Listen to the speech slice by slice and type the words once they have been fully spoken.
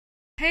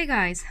Hey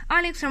guys,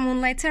 Alex from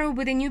Moonlight Tarot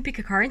with a new pick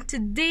a card.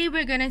 Today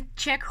we're gonna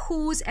check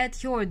who's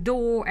at your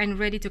door and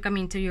ready to come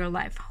into your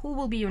life. Who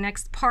will be your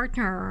next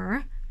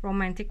partner,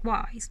 romantic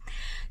wise.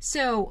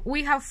 So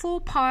we have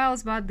 4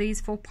 piles, but these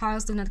 4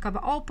 piles do not cover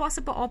all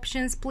possible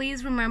options.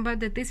 Please remember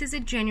that this is a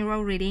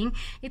general reading.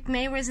 It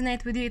may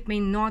resonate with you, it may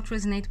not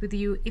resonate with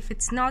you. If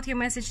it's not your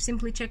message,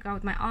 simply check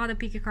out my other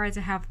pick a cards.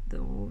 I have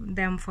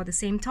them for the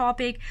same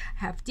topic.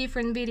 I have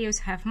different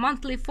videos, I have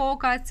monthly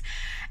forecasts.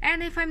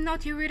 And if I'm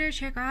not your reader,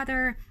 check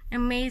other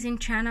amazing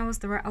channels.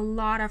 There are a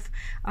lot of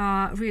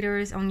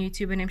readers on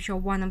YouTube, and I'm sure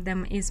one of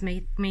them is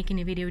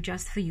making a video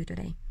just for you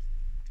today.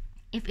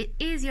 If it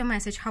is your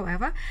message,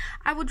 however,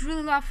 I would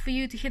really love for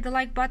you to hit the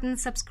like button,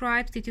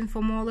 subscribe, stay tuned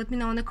for more, let me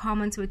know in the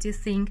comments what you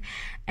think.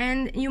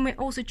 And you may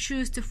also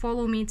choose to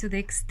follow me to the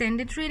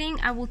extended reading.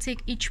 I will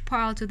take each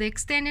pile to the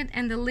extended,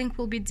 and the link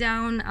will be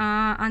down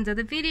under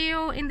the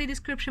video, in the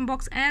description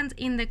box, and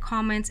in the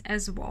comments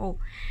as well.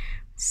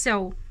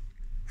 So,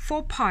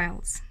 4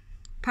 piles.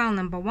 Pile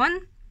number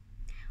 1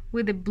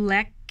 with a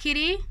black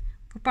kitty.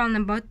 For pile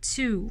number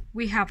 2,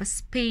 we have a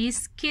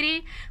space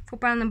kitty. For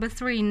pile number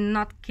 3,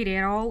 not kitty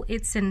at all,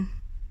 it's a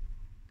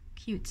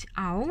cute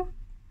owl.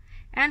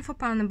 And for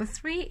pile number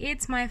 3,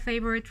 it's my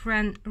favorite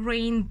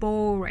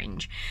rainbow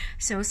orange.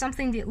 So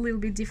something a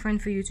little bit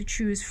different for you to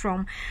choose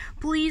from.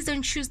 Please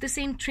don't choose the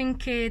same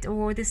trinket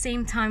or the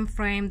same time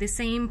frame, the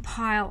same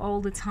pile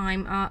all the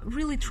time.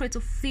 Really try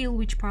to feel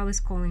which pile is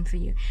calling for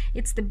you.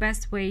 It's the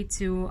best way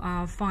to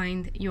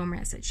find your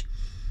message.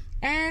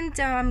 And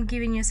I'm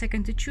giving you a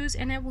second to choose,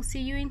 and I will see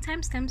you in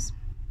timestamps.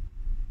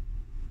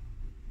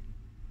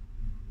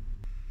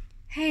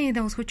 Hey,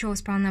 those who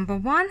chose pile number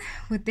 1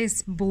 with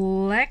this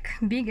black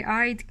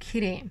big-eyed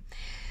kitty.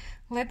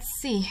 Let's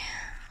see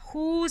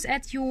who's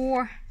at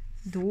your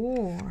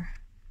door.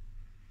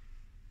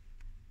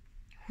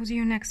 Who's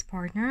your next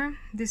partner?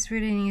 This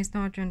reading is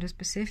not gender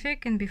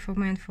specific and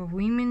meant for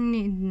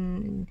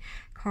women.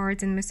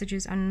 Cards and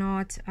messages are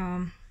not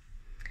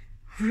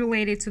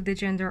related to the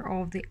gender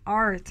of the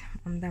art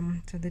on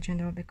them, to the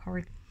gender of the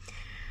card.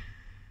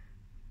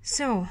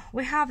 So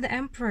we have the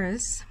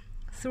Empress,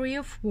 3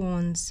 of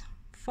Wands,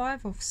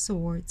 5 of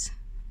Swords,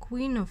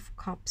 Queen of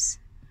Cups,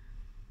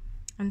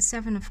 and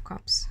 7 of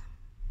Cups.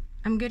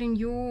 I'm getting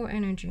your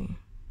energy.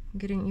 I'm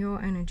getting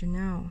your energy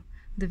now,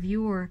 the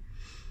viewer.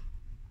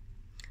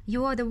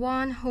 You are the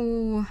one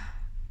who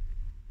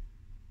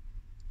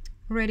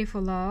ready for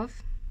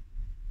love,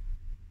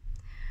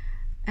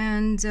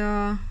 and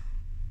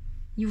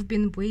you've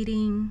been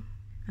waiting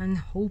and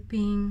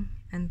hoping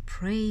and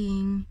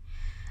praying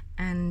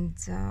and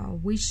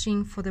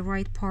wishing for the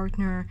right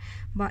partner,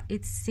 but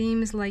it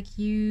seems like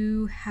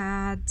you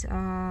had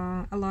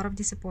a lot of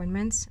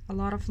disappointments, a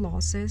lot of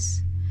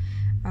losses,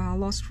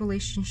 lost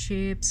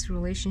relationships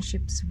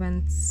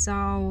went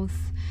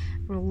south,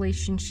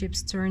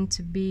 relationships turned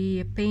to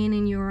be a pain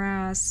in your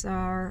ass,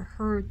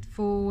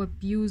 hurtful,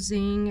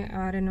 abusing,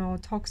 I don't know,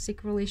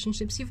 toxic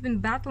relationships. You've been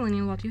battling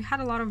a lot. You had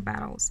a lot of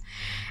battles,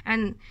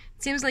 and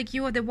it seems like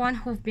you are the one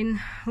who've been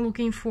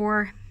looking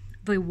for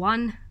the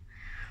one,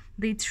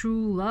 the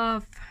true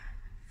love,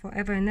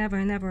 forever and ever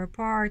and ever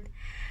apart.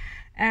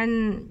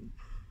 And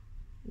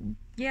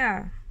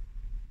yeah,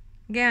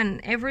 again,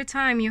 every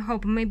time you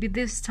hope maybe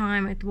this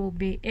time it will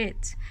be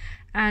it,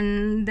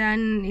 and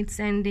then it's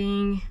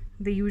ending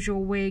the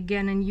usual way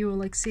again, and you're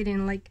like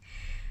sitting like,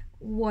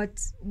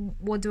 what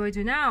do I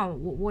do now?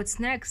 What's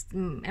next?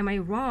 Am I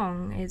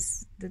wrong?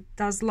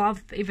 Does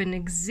love even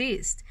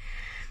exist?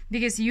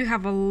 Because you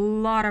have a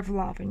lot of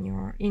love in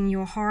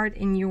your heart,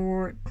 in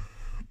your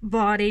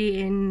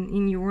body,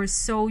 in your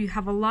soul. You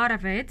have a lot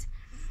of it,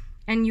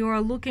 and you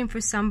are looking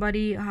for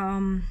somebody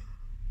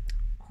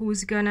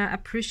who's gonna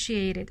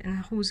appreciate it, and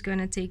who's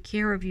gonna take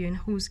care of you, and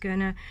who's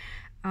gonna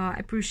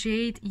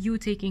appreciate you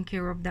taking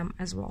care of them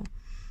as well.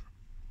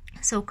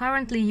 So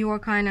currently you are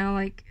kind of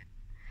like,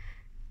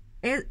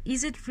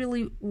 is it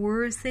really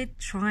worth it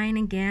trying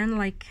again,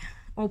 like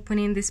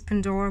opening this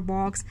Pandora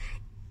box?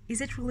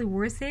 Is it really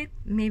worth it?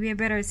 Maybe I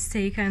better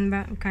stay kind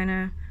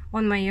of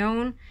on my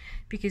own,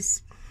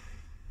 because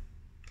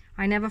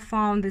I never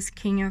found this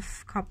King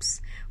of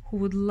Cups who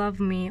would love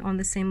me on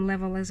the same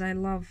level as I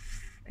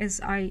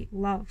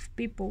love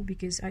people,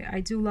 because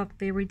I do love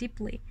very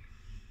deeply.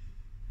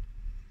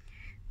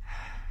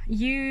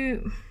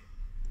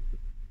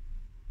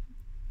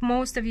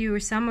 Most of you, or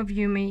some of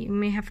you,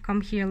 may have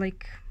come here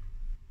like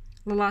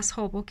the last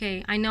hope.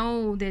 Okay, I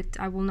know that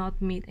I will not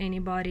meet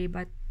anybody,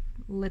 but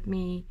let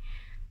me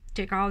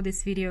check out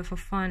this video for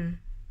fun.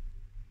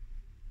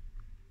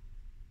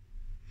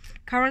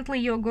 Currently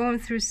you're going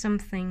through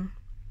something.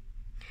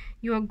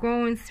 You are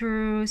going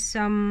through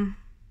some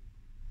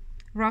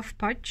rough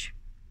patch.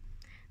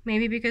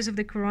 Maybe because of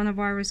the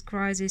coronavirus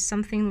crisis,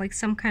 something like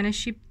some kind of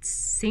ship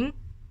sank,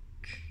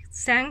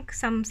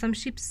 some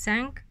ships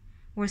sank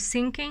or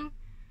sinking.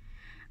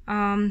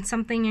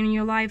 Something in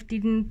your life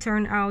didn't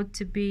turn out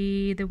to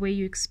be the way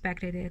you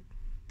expected it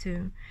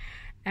to,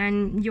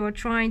 and you're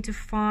trying to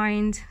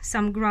find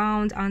some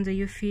ground under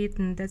your feet,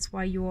 and that's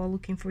why you are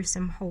looking for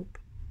some hope.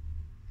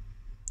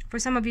 For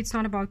some of you, it's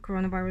not about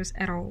coronavirus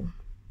at all.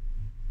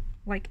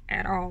 Like,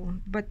 at all.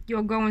 But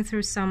you're going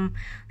through some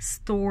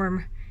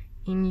storm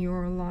in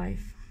your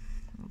life.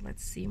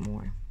 Let's see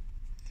more.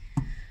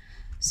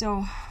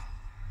 So,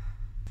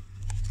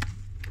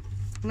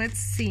 let's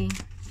see.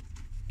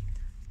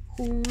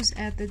 Who's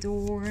at the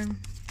door?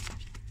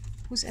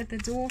 Who's at the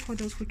door for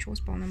those who chose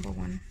pile number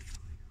 1?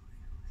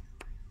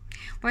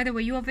 By the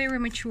way, you are very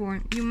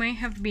mature. You may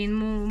have been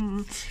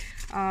more,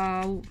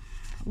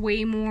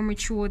 way more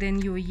mature than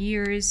your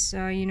years,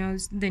 you know,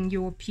 than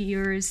your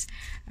peers.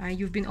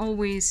 You've been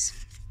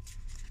always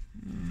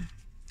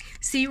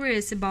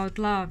serious about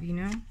love, you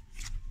know.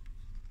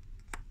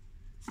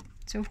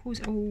 So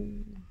who's, oh.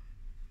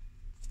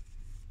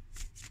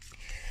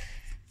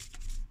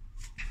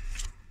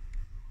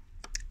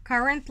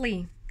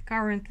 Currently,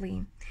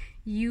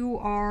 you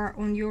are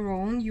on your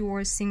own, you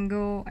are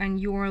single,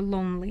 and you are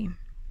lonely.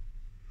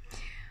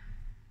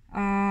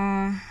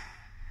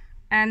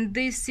 And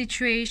this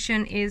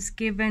situation is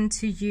given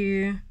to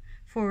you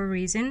for a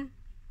reason.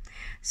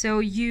 So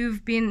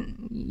you've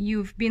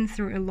been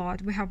through a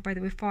lot. We have, by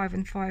the way, 5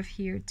 and 5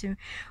 here too.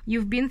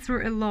 You've been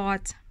through a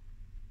lot,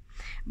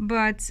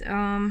 but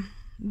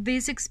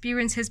this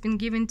experience has been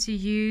given to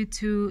you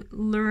to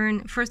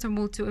learn, first of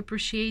all, to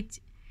appreciate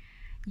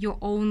your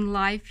own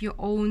life, your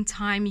own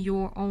time,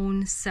 your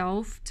own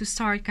self, to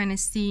start kind of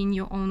seeing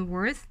your own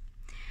worth.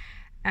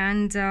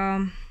 And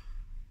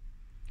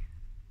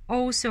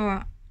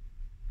also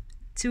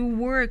to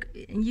work,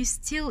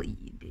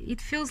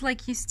 it feels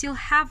like you still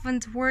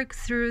haven't worked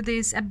through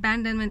this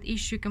abandonment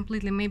issue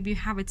completely. Maybe you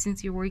have it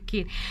since you were a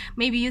kid.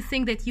 Maybe you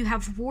think that you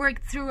have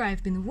worked through,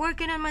 I've been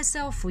working on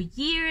myself for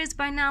years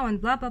by now, and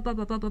blah blah blah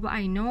blah blah blah blah.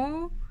 I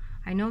know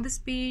the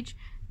speech,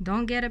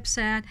 don't get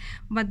upset,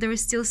 but there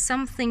is still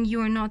something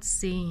you are not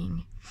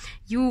seeing.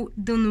 You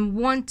don't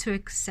want to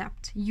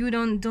accept. You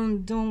don't.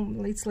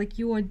 It's like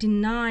you are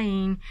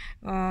denying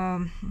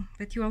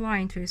that you are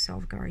lying to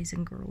yourself, guys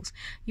and girls.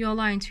 You are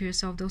lying to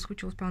yourself, those who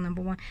chose pile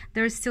number 1.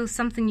 There is still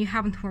something you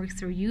haven't worked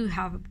through. You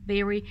have a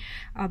very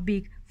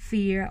big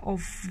fear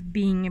of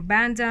being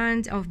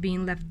abandoned, of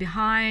being left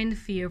behind,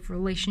 fear of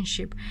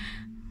relationship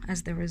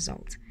as the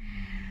result.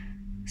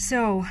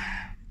 So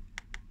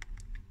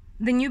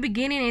the new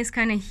beginning is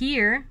kind of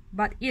here,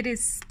 but it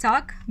is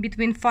stuck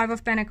between 5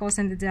 of Pentacles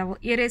and the Devil.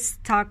 It is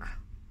stuck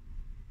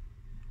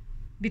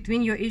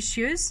between your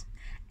issues,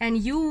 and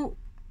you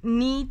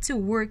need to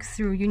work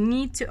through. You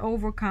need to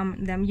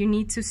overcome them. You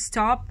need to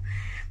stop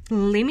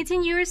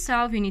limiting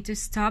yourself. You need to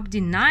stop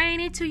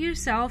denying it to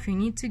yourself. You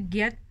need to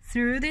get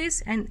through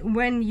this. And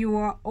when you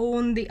are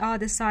on the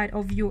other side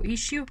of your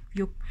issue,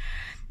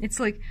 it's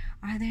like,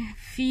 are there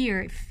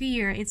fear?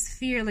 It's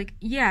fear. Like,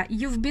 yeah,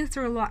 you've been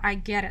through a lot. I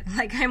get it.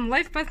 Like, I'm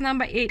life path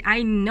number 8.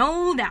 I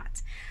know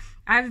that.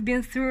 I've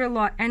been through a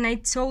lot, and I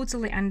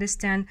totally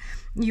understand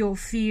your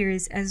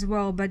fears as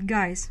well. But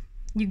guys,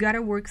 you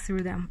gotta work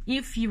through them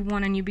if you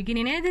want a new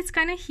beginning. And it's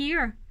kind of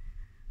here.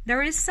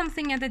 There is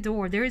something at the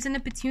door. There is an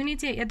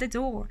opportunity at the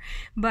door.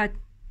 But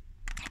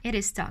it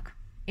is stuck.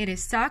 It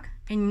is stuck,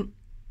 and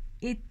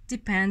it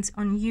depends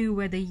on you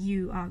whether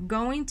you are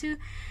going to,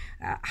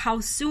 how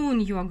soon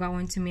you are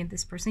going to meet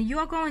this person. You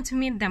are going to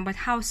meet them, but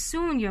how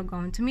soon you are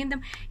going to meet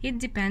them, it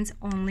depends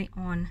only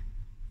on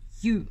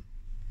you.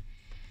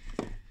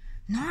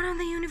 Not on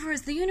the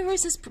universe. The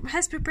universe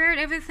has prepared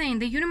everything.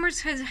 The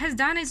universe has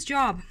done its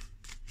job.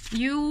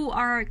 You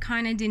are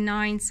kind of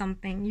denying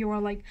something. You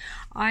are like,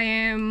 I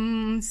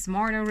am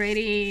smart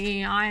already.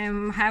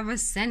 have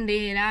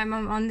ascended. I'm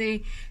on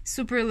the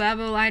super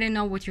level. I don't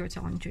know what you're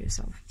telling to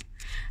yourself.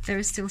 There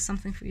is still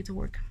something for you to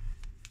work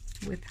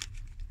with,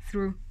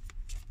 through.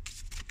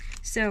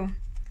 So,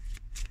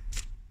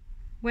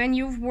 when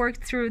you've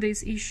worked through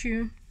this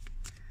issue,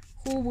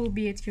 who will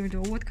be at your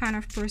door? What kind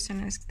of person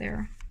is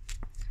there?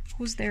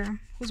 Who's there?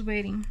 Who's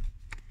waiting?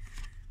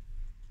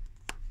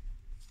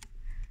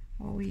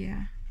 Oh,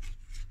 yeah.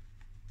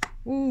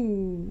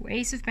 Ooh,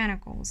 Ace of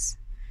Pentacles,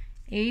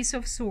 Ace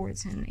of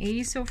Swords, and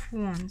Ace of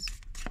Wands.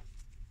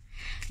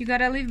 You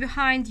gotta leave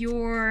behind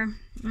your,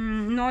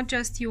 not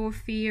just your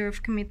fear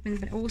of commitment,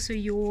 but also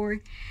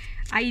your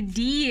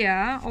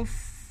idea of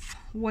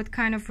what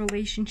kind of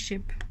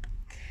relationship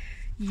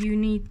you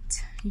need.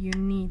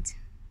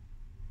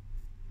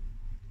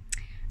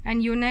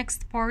 And your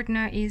next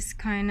partner is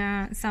kind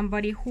of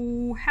somebody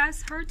who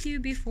has hurt you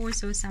before,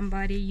 so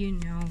somebody you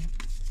know.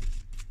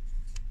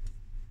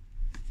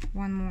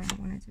 One more I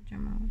wanted to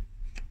jump out.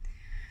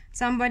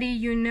 Somebody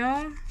you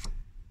know.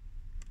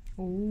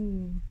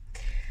 Oh.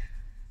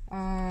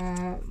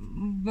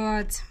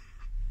 But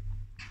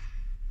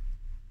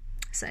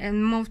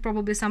and most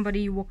probably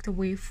somebody you walked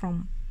away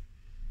from.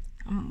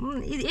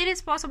 It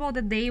is possible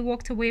that they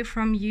walked away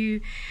from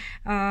you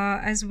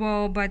as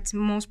well, but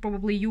most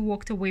probably you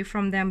walked away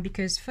from them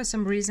because for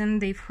some reason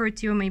they've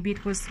hurt you. Maybe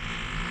it was,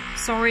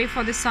 sorry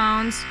for the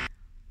sounds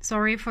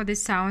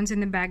in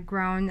the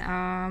background.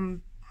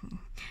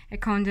 A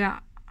condo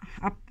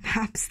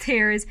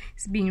upstairs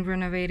is being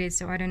renovated,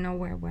 so I don't know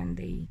when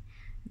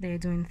they're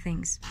doing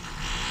things.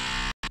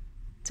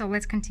 So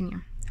let's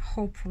continue.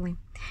 hopefully.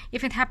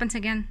 If it happens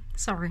again,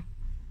 sorry,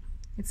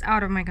 it's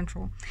out of my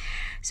control.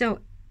 So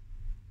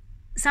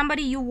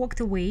somebody you walked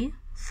away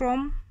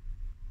from,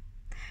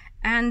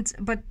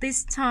 but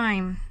this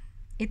time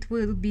it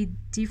will be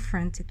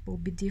different. It will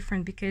be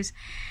different because,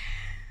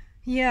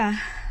 yeah,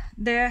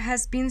 there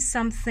has been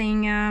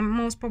something,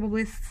 most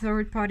probably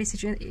third-party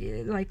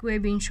situation, like we're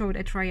being showed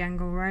a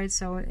triangle, right?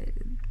 So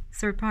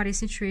third-party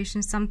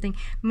situation, something,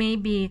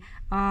 maybe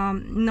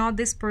not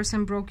this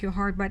person broke your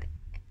heart, but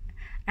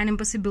an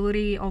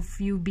impossibility of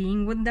you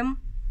being with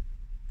them.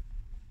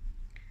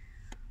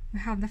 We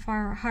have the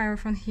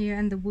Hierophant here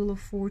and the Wheel of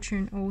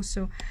Fortune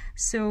also.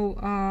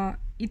 So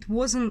it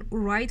wasn't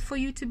right for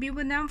you to be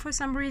with them for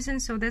some reason,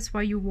 so that's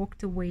why you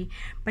walked away.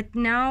 But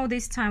now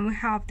this time we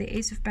have the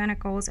Ace of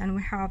Pentacles and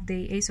we have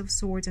the Ace of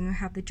Swords and we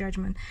have the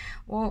Judgment.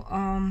 Well,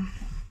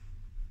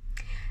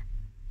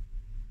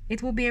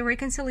 it will be a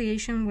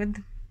reconciliation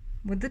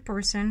with the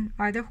person,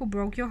 either who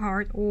broke your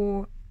heart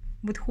or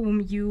with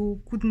whom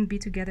you couldn't be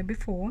together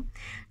before.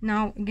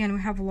 Now again,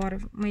 we have a lot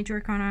of major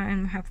arcana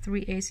and we have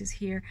 3 aces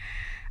here.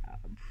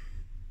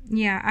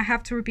 Yeah, I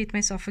have to repeat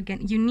myself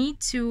again. You need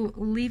to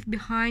leave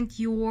behind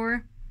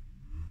your,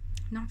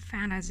 not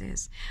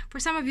fantasies. For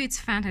some of you it's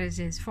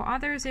fantasies. For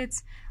others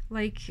it's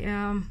like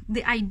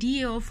the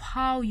idea of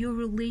how your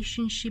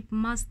relationship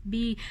must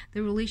be,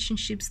 the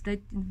relationships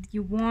that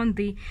you want,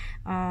 the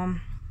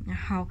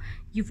how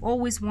you've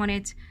always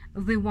wanted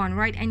the one,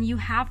 right? And you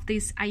have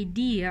this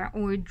idea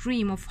or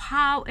dream of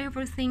how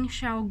everything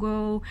shall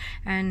go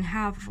and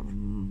have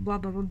blah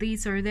blah blah,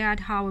 this or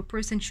that, how a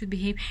person should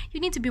behave. You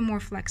need to be more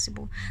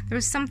flexible.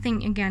 There's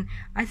something, again,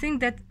 I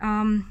think that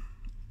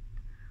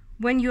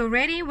when you're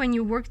ready, when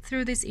you work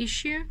through this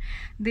issue,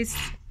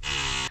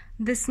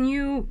 this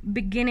new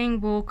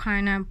beginning will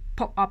kind of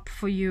pop up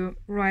for you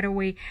right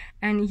away,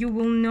 and you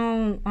will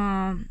know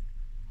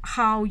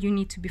how you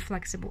need to be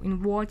flexible,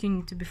 in what you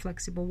need to be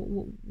flexible,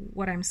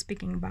 what I'm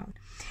speaking about.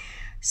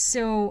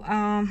 So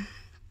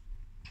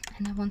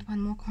and I want one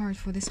more card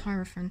for this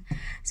Hierophant.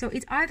 So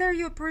it's either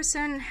your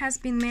person has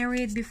been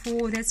married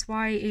before, that's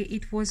why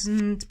it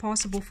wasn't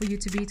possible for you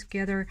to be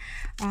together,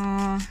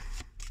 because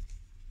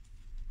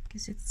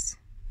it's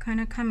kind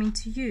of coming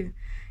to you,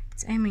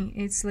 it's aiming,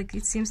 it's like,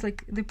 it seems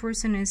like the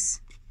person is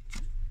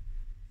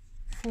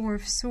 4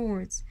 of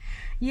Swords.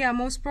 Yeah,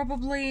 most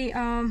probably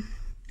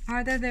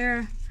either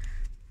they're,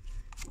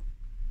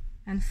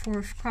 and 4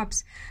 of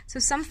Cups. So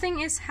something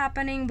is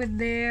happening with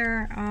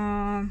their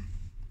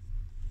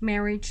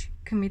marriage,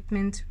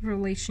 commitment,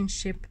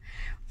 relationship,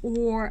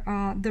 or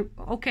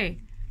okay,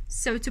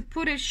 so to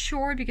put it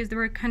short, because there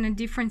were kind of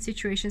different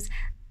situations,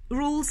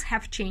 rules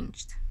have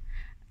changed.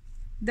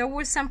 There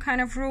were some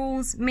kind of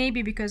rules,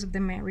 maybe because of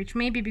the marriage,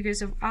 maybe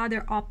because of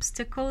other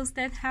obstacles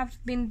that have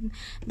been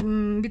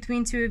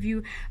between two of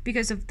you,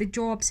 because of the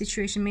job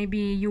situation. Maybe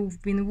you've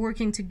been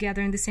working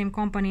together in the same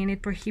company and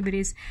it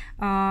prohibits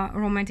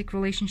romantic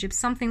relationships,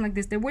 something like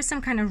this. There were some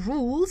kind of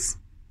rules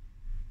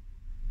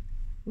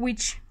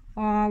which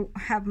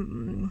have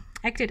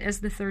acted as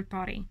the third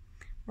party,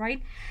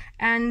 right?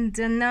 And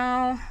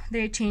now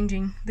they're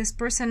changing. This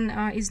person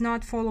is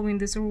not following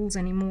these rules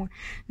anymore,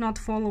 not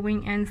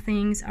following, and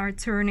things are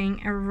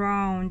turning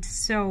around.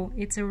 So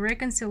it's a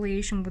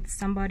reconciliation with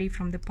somebody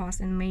from the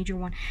past, and major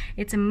one.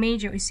 It's a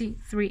major, you see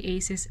 3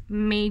 aces,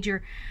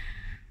 major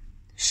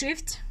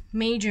shift,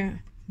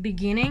 major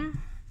beginning.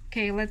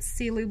 Okay, let's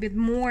see a little bit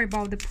more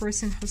about the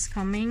person who's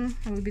coming,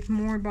 a little bit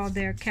more about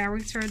their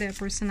character, their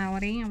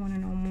personality. I want to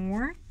know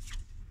more.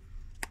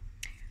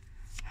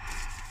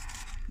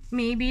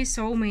 Maybe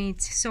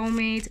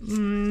soulmate,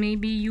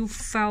 maybe you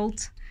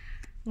felt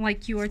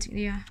like you are,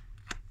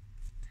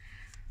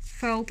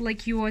 felt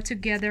like you are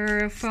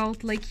together,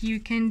 felt like you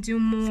can do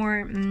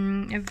more,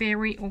 a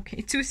very, okay,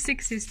 2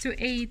 6s, 2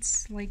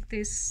 8s, like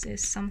this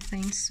is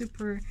something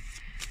super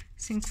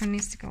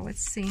synchronistical.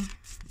 Let's see.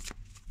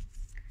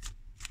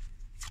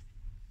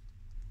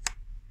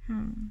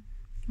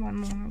 One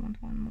more, I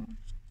want one more.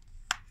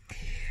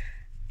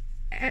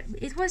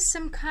 It was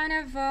some kind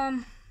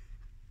of,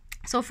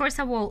 so first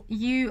of all,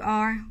 we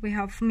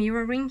have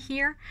mirroring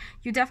here.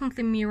 You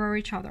definitely mirror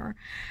each other.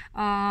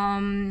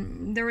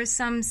 There is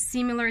some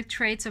similar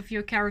traits of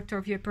your character,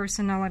 of your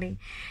personality.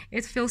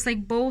 It feels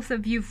like both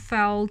of you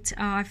felt,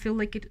 I feel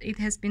like it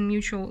has been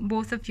mutual.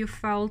 Both of you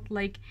felt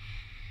like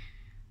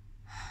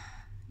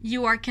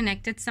you are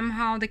connected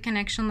somehow, the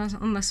connection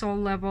on the soul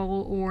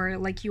level, or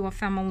like you are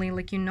family,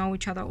 like you know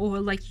each other, or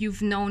like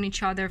you've known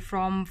each other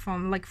from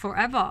like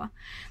forever.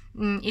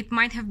 It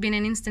might have been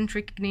an instant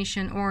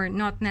recognition, or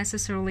not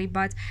necessarily,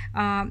 but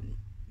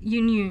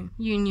you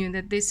knew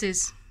that this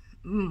is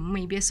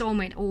maybe a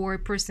soulmate or a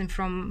person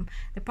from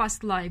the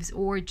past lives,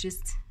 or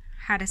just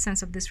had a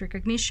sense of this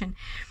recognition.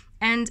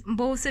 And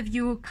both of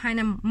you kind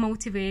of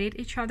motivated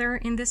each other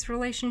in this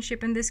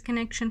relationship and this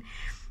connection.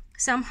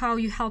 Somehow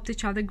you helped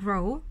each other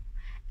grow.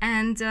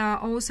 And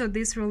also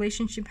this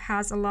relationship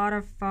has a lot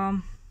of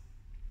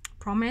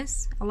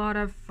promise, a lot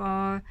of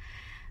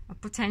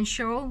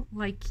potential,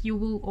 like you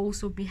will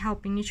also be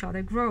helping each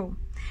other grow.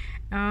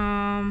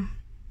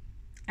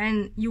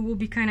 and you will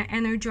be kind of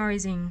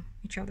energizing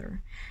each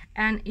other,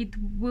 and it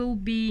will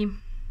be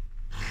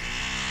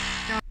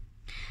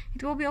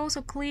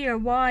also clear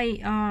why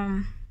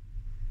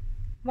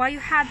you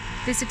had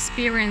this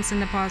experience in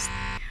the past,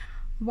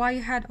 why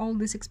you had all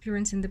this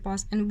experience in the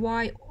past, and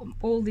why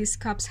all these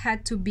cups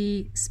had to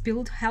be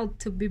spilled, had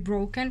to be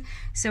broken.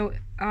 So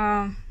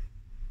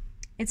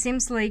it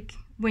seems like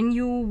when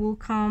you will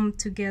come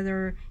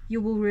together,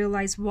 you will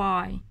realize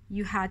why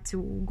you had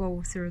to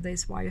go through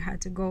this, why you had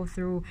to go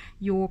through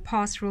your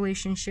past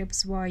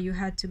relationships, why you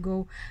had to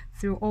go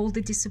through all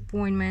the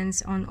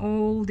disappointments, on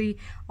all the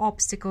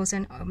obstacles,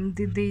 and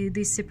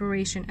the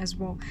separation as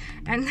well.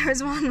 And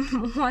there's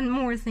one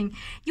more thing.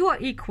 You are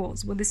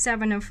equals with the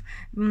 7 of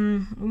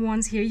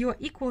Wands here. You are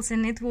equals,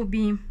 and it will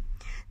be,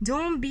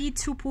 don't be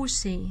too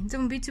pushy.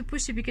 Don't be too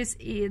pushy, because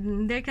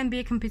there can be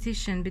a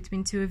competition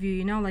between two of you,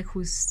 you know, like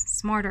who's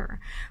smarter,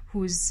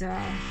 who's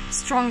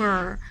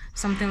stronger,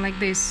 something like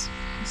this.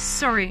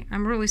 Sorry,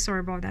 I'm really sorry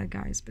about that,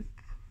 guys, but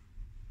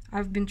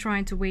I've been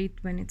trying to wait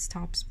when it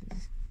stops, but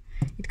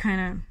it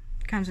kind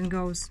of comes and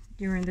goes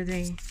during the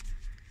day.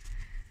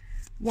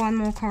 One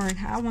more card.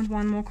 I want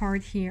one more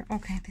card here.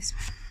 Okay, this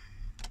one.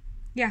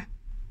 Yeah.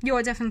 You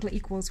are definitely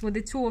equals with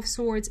the 2 of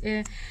Swords.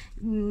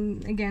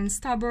 Again,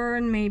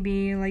 stubborn,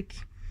 maybe, like,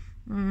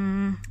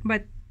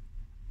 but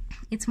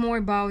it's more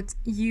about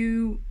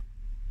you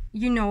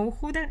know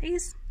who that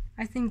is.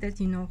 I think that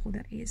you know who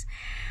that is.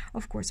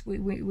 Of course,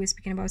 we're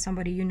speaking about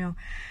somebody you know,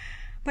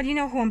 but you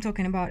know who I'm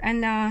talking about.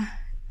 And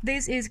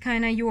this is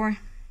kind of your,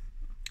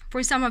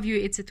 for some of you,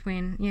 it's a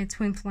twin, yeah,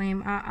 twin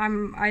flame.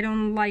 I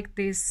don't like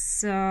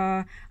this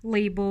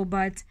label,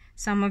 but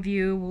some of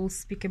you will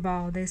speak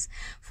about this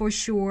for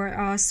sure.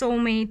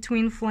 Soulmate,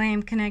 twin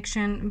flame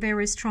connection,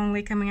 very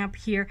strongly coming up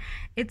here.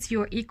 It's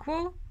your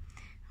equal,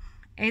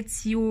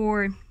 it's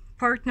your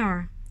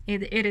partner.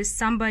 It is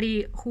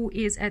somebody who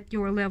is at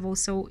your level.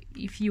 So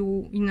if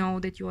you know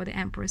that you are the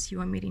Empress,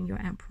 you are meeting your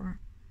Emperor.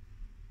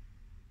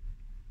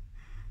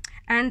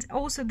 And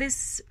also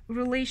this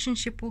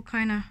relationship will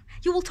kind of,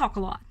 you will talk a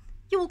lot.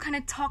 You will kind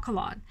of talk a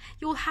lot.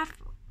 You will have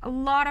a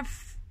lot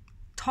of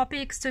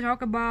topics to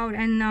talk about,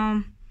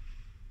 and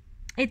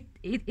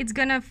it's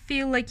gonna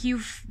feel like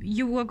you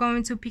were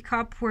going to pick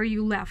up where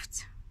you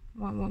left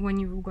when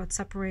you got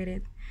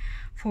separated.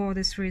 For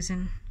this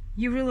reason,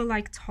 you really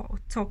like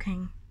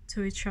talking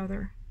to each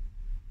other.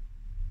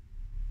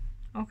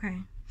 Okay.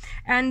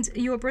 And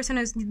your person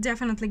is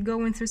definitely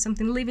going through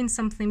something, leaving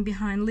something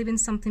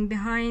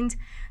behind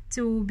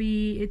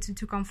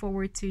to come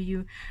forward to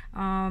you.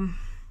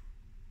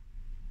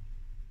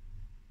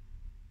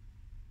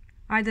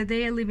 Either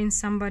they are leaving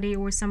somebody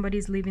or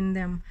somebody's leaving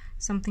them.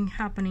 Something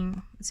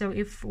happening. So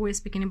if we're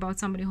speaking about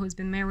somebody who's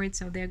been married,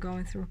 so they're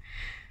going through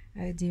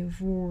a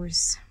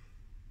divorce.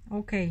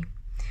 Okay,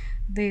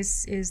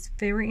 this is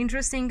very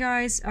interesting,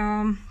 guys.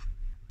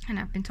 And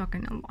I've been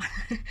talking a lot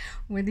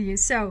with you.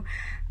 So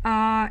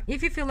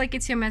if you feel like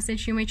it's your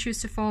message, you may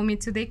choose to follow me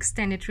to the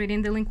extended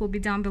reading. The link will be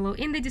down below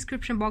in the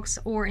description box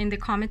or in the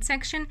comment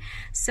section.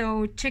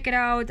 So check it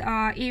out.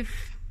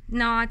 If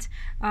not,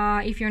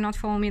 if you're not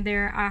following me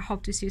there, I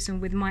hope to see you soon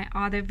with my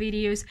other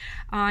videos.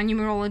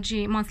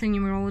 Numerology, monthly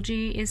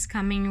numerology is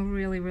coming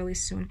really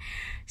soon.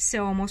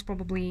 So most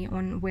probably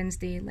on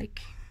Wednesday,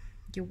 like,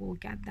 you will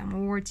get them,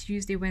 or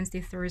Tuesday,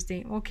 Wednesday,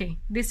 Thursday. Okay,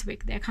 this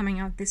week, they're coming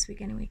out this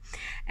week anyway.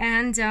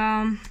 And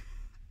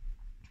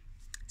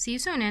see you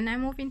soon. And I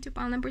move into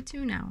pile number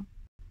 2 now.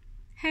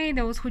 Hey,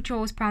 those who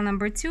chose pile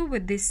number 2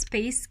 with this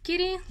space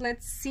kitty,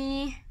 let's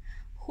see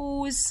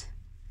who's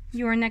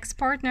your next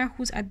partner,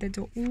 who's at the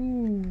door.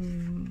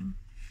 Ooh,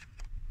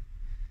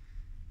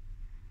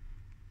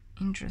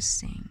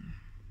 interesting.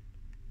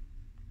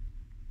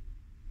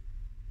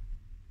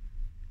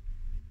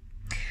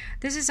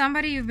 This is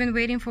somebody you've been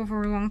waiting for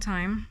a long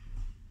time.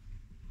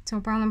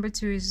 So pile number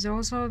 2 is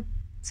also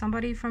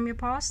somebody from your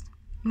past.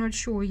 I'm not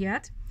sure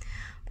yet.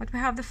 But we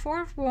have the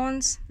 4 of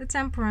Wands, the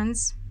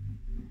Temperance,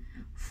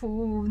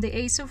 for the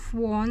Ace of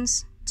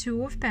Wands,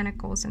 2 of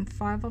Pentacles, and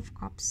 5 of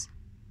Cups.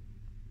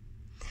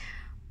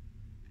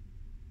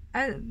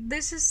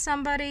 This is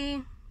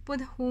somebody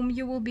with whom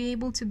you will be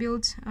able to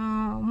build,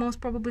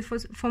 most probably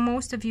for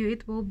most of you,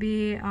 it will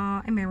be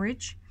a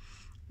marriage,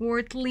 or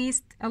at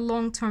least a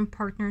long-term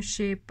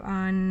partnership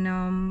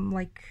on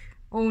like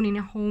owning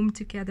a home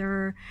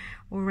together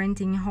or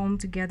renting a home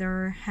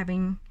together,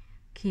 having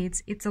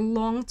kids. It's a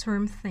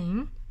long-term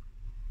thing.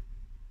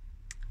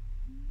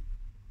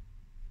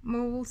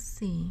 We'll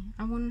see.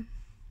 I want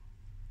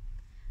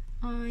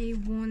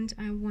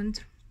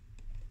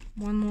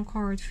one more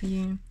card for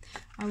you.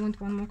 I want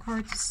one more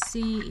card to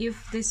see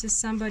if this is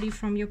somebody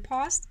from your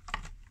past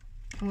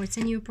or it's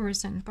a new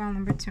person. Pile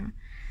number 2.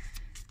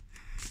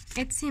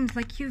 It seems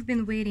like you've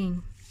been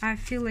waiting. I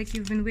feel like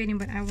you've been waiting,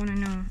 but I want to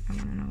know. I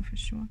want to know for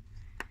sure.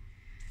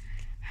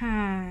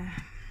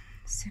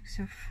 6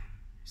 of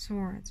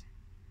Swords.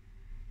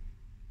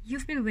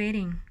 You've been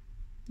waiting.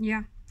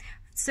 Yeah.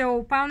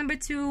 So pile number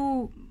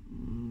 2,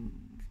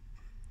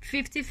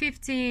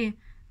 50-50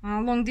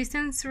 long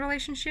distance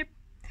relationship,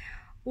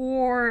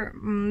 or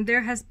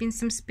there has been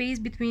some space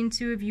between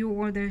two of you,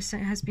 or there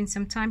has been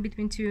some time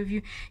between two of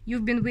you.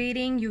 You've been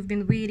waiting, you've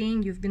been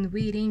waiting, you've been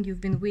waiting,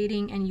 you've been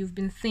waiting, and you've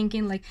been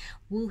thinking like,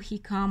 will he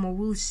come or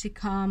will she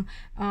come?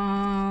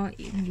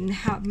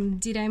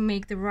 Did I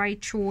make the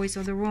right choice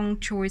or the wrong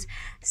choice?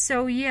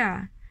 So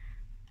yeah,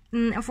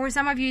 for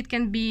some of you it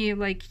can be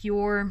like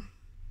your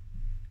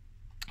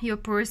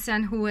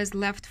person who has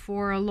left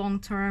for a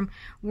long-term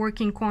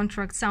working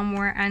contract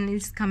somewhere and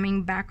is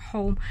coming back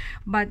home.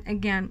 But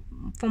again,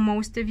 for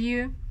most of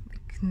you,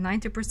 like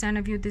 90%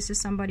 of you, this is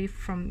somebody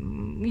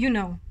from, you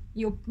know,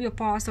 your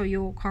past or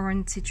your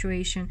current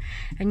situation,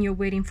 and you're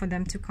waiting for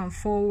them to come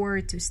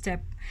forward, to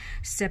step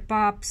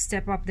up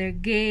their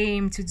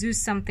game, to do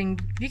something,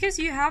 because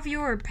you have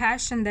your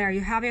passion there,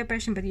 you have your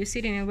passion, but you're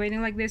sitting and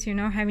waiting like this, you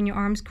know, having your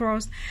arms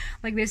crossed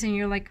like this, and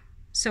you're like,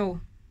 so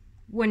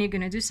when are you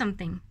gonna do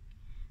something?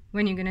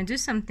 When you're gonna do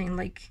something?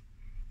 Like,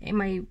 am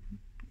I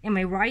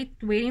right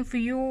waiting for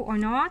you or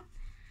not?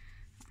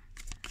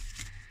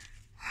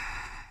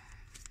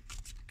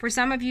 For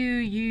some of you,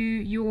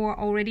 you are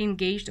already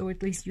engaged, or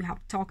at least you have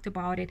talked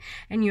about it,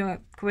 and you're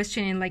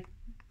questioning, like,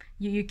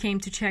 you came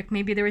to check,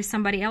 maybe there is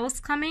somebody else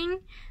coming,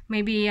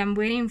 maybe I'm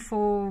waiting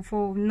for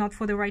not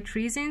for the right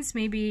reasons,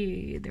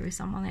 maybe there is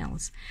someone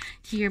else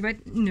here,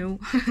 but no.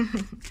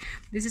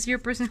 This is your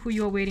person who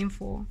you are waiting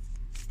for.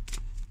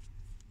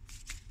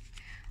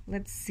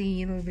 Let's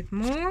see a little bit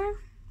more.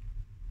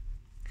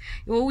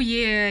 Oh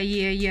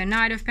yeah,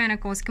 Knight of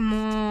Pentacles, come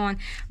on.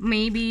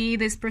 Maybe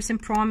this person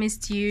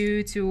promised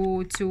you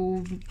to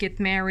get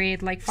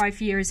married like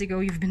 5 years ago.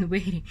 You've been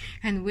waiting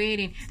and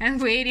waiting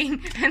and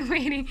waiting and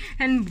waiting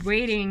and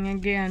waiting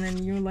again,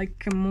 and you're like,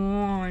 come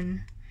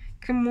on,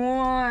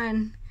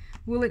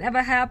 will it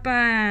ever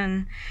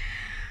happen?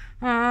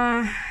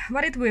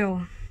 But it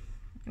will.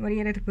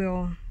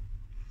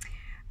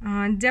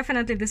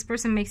 Definitely this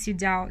person makes you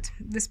doubt.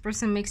 This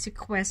person makes you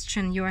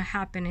question your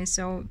happiness.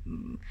 So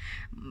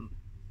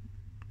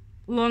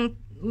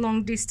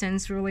long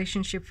distance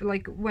relationship,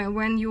 like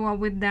when you are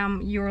with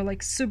them, you're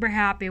like super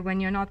happy.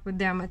 When you're not with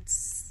them,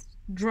 it's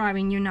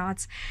driving you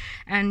nuts.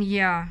 And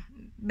yeah,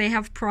 they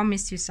have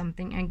promised you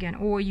something again,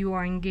 or you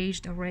are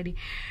engaged already,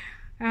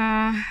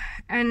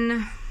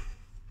 and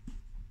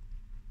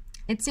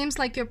it seems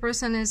like your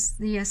person is,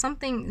 yeah,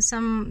 something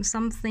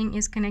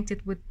is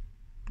connected with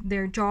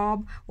their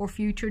job or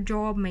future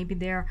job. Maybe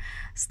they're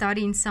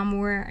studying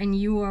somewhere and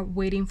you are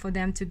waiting for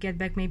them to get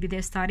back. Maybe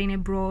they're studying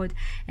abroad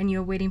and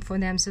you're waiting for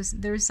them. So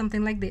there is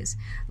something like this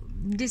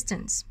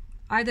distance.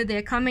 Either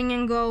they're coming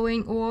and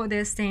going, or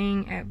they're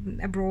staying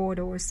abroad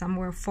or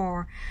somewhere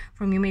far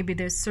from you. Maybe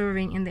they're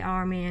serving in the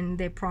army and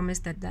they promise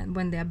that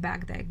when they're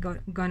back they're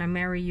gonna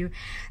marry you,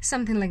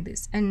 something like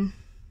this. And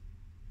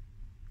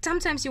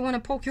sometimes you want to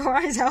poke your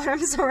eyes out. I'm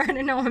sorry, I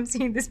don't know, I'm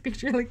seeing this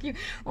picture like you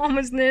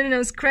almost, you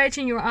know,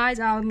 scratching your eyes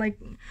out, like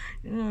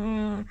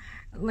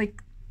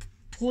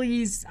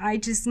please, I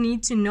just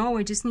need to know.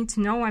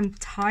 I'm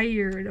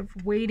tired of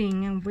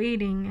waiting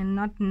and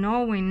not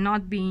knowing,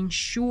 not being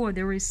sure.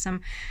 There is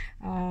some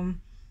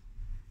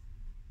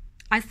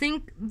I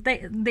think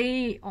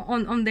they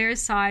on their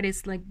side,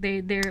 it's like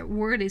their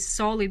word is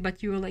solid,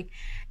 but you're like,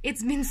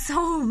 it's been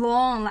so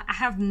long, I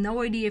have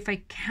no idea if I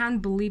can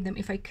believe them,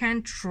 if I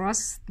can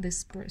trust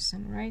this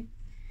person, right?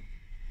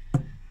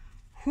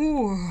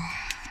 Whew.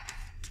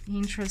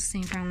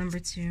 Interesting. Pile number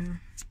 2.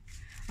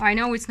 I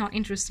know it's not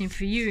interesting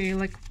for you. You're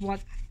like,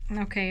 what?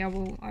 Okay, I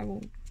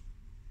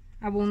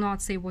will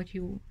not say what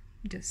you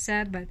just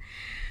said, but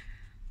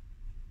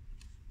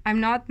I'm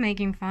not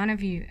making fun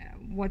of you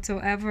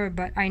whatsoever,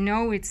 but I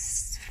know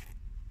it's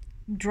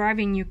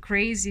driving you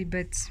crazy,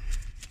 but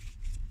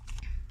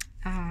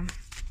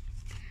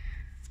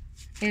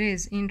it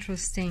is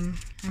interesting.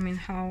 I mean,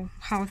 how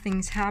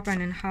things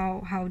happen and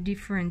how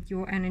different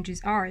your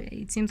energies are.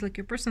 It seems like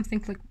your person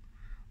thinks like,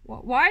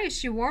 why is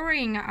she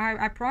worrying?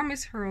 I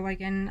promised her,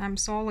 like, and I'm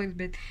solid,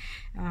 but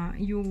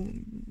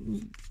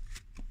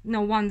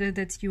no wonder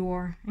that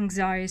you're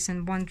anxious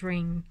and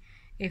wondering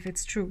if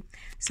it's true.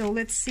 So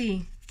let's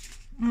see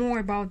more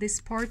about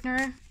this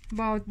partner,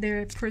 about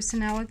their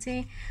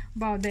personality,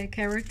 about their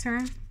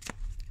character.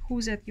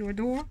 Who's at your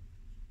door?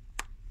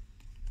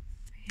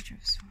 Page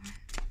of Swords.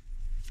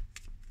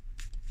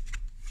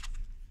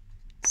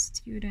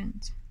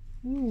 Student.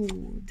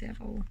 Ooh,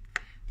 Devil.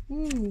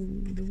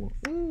 Ooh,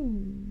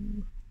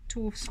 ooh,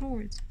 Two of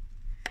Swords.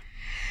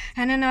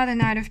 And another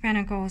Knight of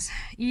Pentacles.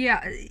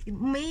 Yeah,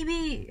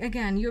 maybe,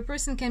 again, your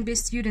person can be a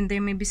student. They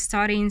may be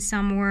studying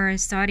somewhere,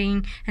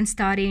 studying and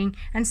studying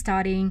and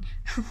studying.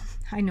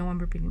 I know I'm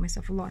repeating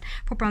myself a lot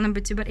for pile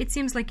number 2, but it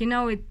seems like, you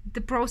know,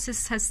 the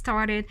process has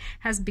started,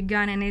 has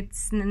begun, and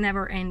it's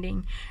never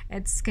ending.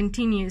 It's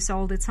continuous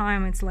all the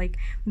time. It's like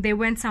they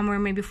went somewhere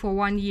maybe for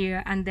 1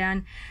 year, and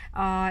then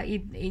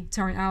it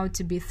turned out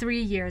to be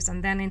 3 years,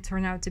 and then it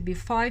turned out to be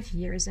 5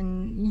 years,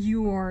 and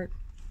you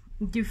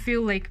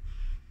feel like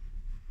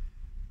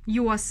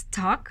you are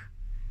stuck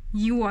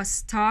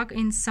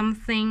in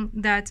something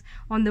that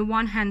on the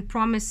one hand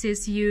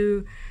promises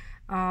you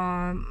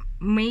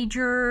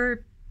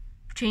major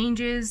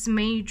changes,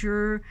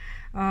 major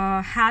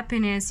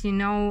happiness, you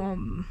know.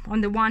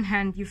 On the one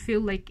hand you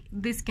feel like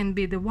this can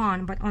be the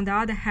one, but on the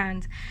other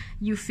hand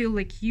you feel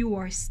like you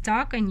are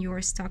stuck, and you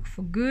are stuck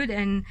for good.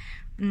 And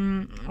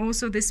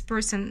also this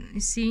person, you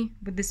see,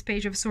 with this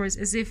Page of Swords,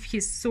 as if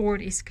his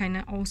sword is kind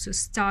of also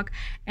stuck,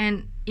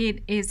 and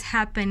it is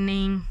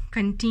happening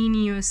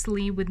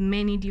continuously with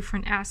many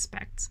different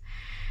aspects.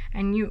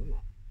 And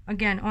you,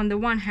 again, on the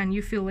one hand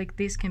you feel like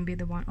this can be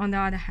the one, on the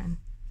other hand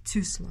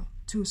too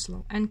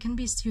slow, and can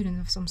be a student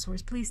of some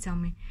sort. Please tell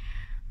me,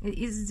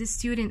 is the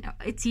student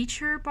a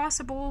teacher,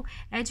 possible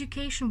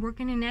education,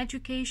 working in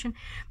education,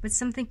 but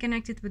something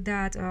connected with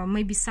that,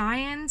 maybe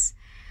science,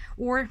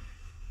 or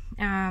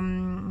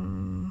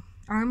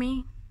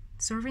army,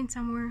 serving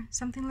somewhere,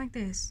 something like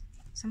this.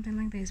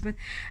 But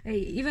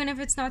even if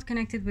it's not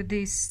connected with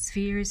these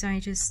spheres I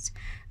just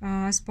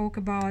spoke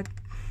about,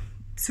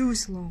 too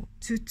slow,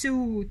 too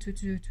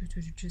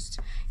just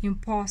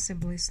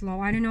impossibly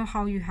slow. I don't know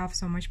how you have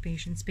so much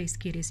patience, Space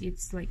Kitties.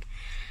 It's like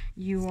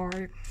you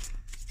are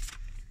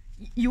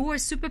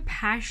super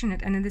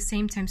passionate, and at the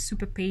same time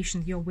super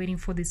patient. You're waiting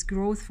for this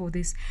growth, for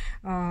this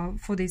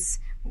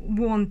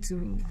wand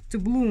to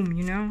bloom,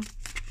 you know.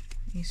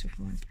 Ace of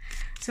Wands.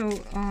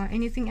 So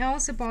anything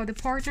else about the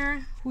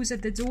partner who's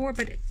at the door?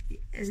 But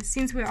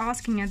since we're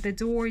asking at the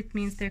door, it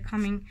means they're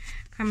coming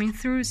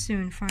through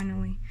soon,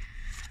 finally.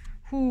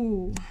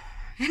 Who?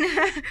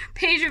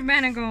 Page of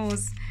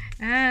Pentacles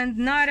and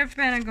Knight of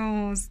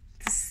Pentacles.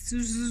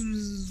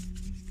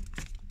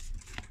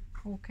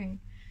 Okay,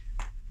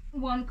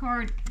 one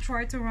card,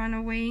 try to run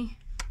away.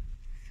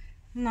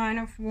 Nine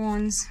of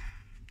Wands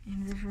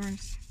in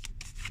reverse.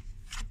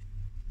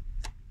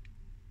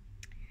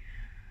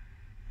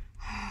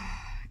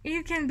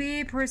 It can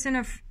be a person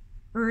of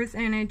earth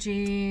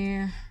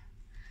energy,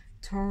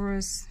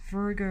 Taurus,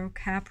 Virgo,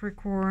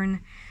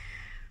 Capricorn.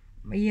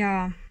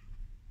 Yeah,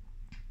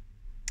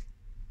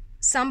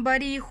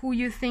 somebody who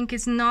you think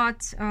is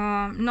not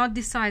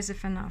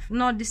decisive enough,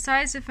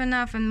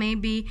 and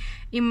maybe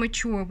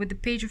immature, with the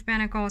Page of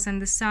Pentacles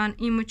and the Sun.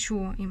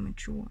 Immature,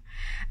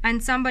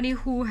 and somebody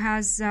who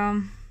has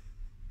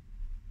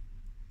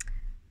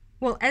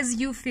well, as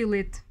you feel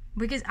it,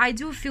 because I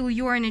do feel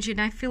your energy,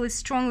 and I feel it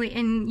strongly,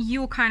 and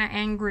you're kind of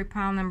angry,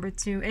 pile number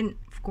 2, and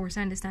of course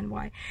I understand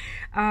why.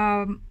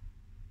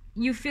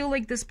 You feel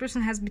like this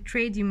person has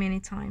betrayed you many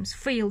times,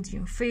 failed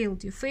or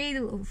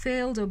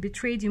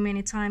betrayed you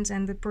many times,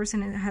 and the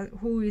person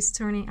who is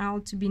turning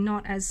out to be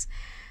not as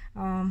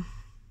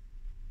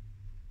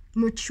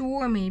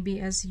mature maybe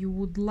as you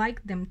would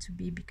like them to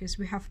be, because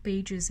we have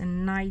pages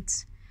and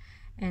knights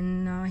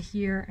and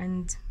here,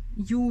 and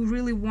you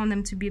really want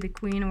them to be the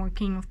Queen or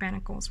King of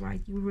Pentacles,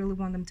 right? You really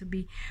want them to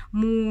be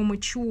more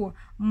mature,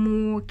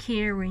 more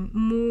caring,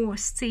 more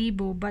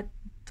stable, but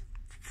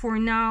for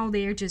now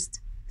they're just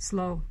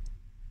slow.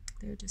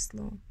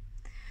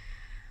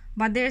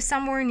 But they're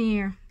somewhere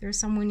near.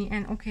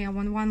 And okay, I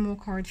want one more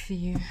card for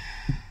you.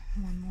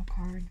 One more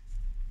card.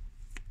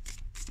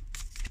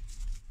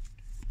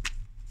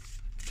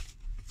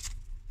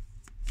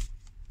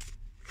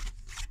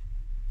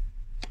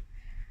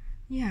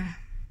 Yeah.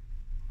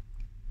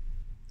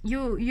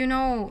 You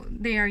know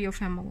they are your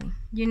family.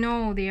 You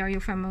know they are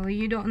your family.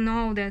 You don't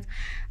know that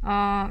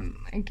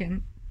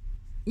again,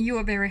 you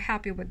are very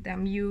happy with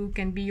them. You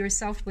can be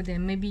yourself with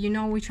them. Maybe you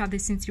know each other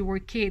since you were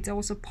kids.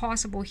 Also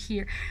possible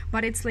here.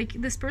 But it's like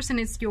this person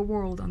is your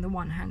world on the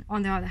one hand.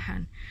 On the other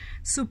hand,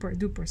 super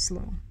duper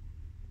slow.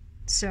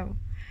 So,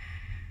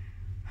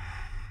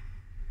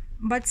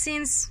 but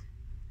since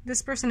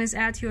this person is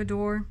at your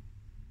door,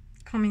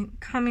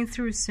 coming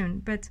through soon.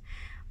 But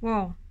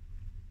well,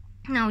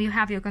 now you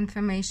have your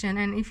confirmation,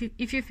 and if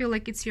you feel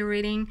like it's your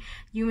reading,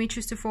 you may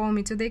choose to follow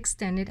me to the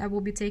extended. I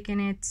will be taking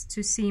it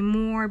to see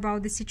more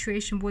about the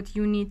situation, what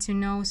you need to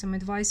know, some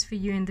advice for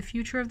you in the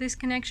future of this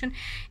connection.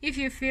 If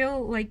you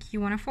feel like you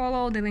want to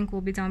follow, the link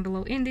will be down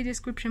below in the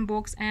description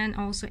box and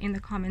also in the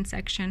comment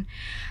section.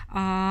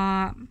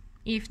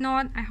 If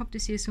not, I hope to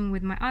see you soon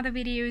with my other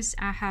videos.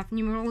 I have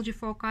numerology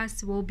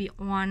forecasts will be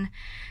on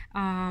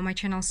my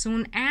channel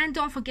soon, and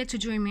don't forget to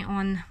join me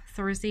on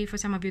Thursday. For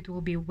some of you it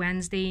will be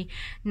Wednesday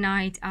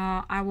night.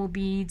 I will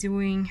be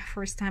doing,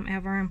 first time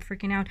ever, I'm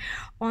freaking out,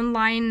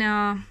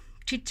 online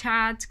chit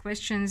chat,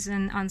 questions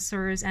and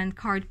answers, and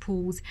card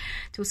pulls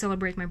to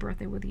celebrate my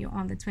birthday with you.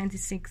 On the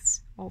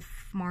 26th of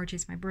March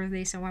is my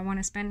birthday, so I want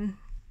to spend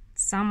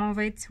some of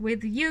it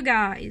with you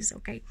guys.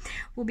 Okay,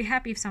 we'll be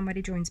happy if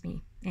somebody joins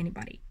me.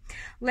 Anybody.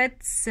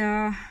 Let's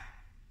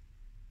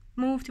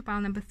move to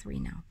pile number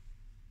 3 now.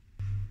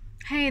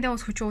 Hey,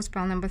 those who chose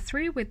pile number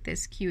 3 with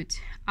this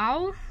cute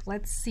owl.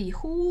 Let's see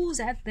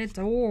who's at the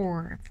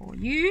door for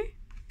you.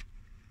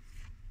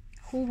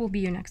 Who will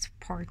be your next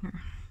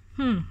partner?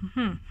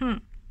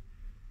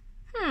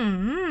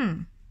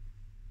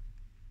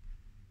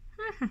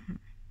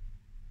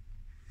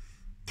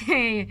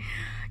 Hey,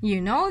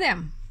 you know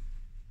them.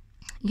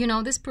 You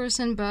know this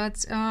person,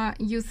 but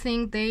you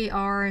think they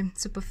are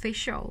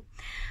superficial.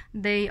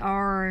 They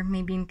are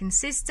maybe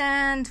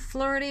inconsistent,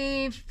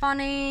 flirty,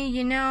 funny,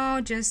 you know,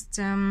 just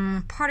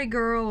party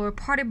girl or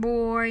party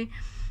boy.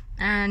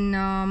 And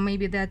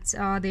maybe that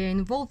they're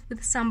involved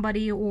with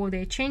somebody, or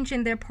they're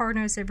changing their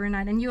partners every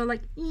night, and you're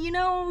like, you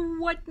know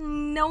what,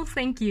 no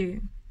thank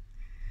you.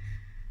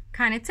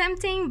 Kind of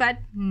tempting, but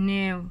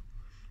no.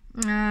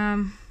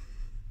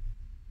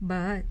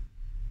 But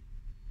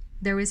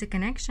there is a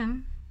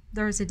connection.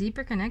 There is a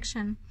deeper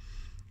connection,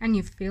 and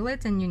you feel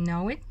it and you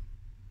know it,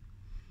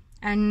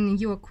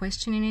 and you are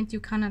questioning it. You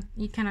cannot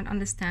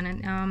understand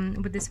it.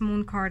 With this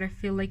moon card, I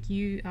feel like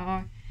you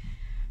are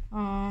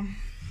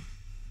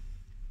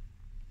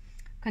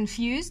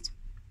confused.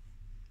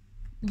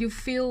 You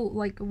feel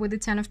like with the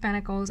Ten of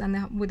Pentacles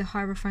and with the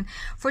Hierophant,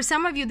 for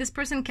some of you this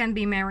person can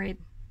be married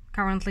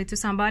currently to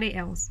somebody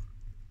else.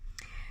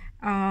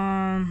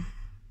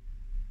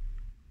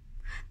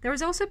 There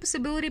is also a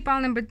possibility,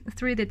 pile number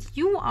 3, that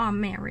you are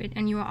married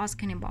and you are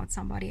asking about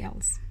somebody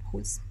else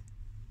who's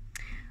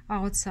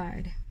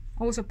outside.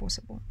 Also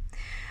possible.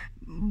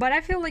 But I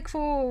feel like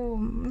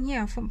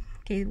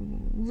okay,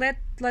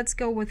 let's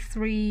go with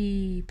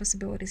 3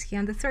 possibilities here.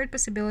 And the third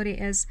possibility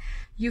is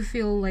you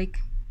feel like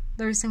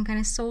there is some kind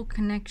of soul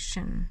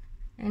connection,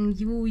 and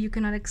you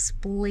cannot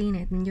explain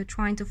it, and you're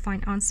trying to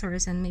find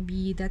answers, and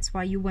maybe that's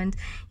why you went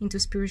into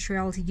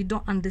spirituality. You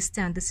don't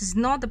understand. This is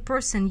not the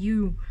person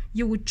you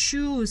would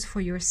choose for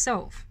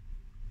yourself,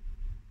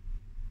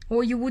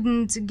 or you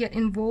wouldn't get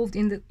involved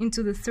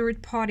into the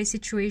third party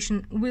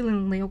situation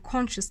willingly or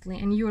consciously,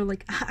 and you're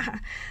like,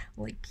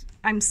 like,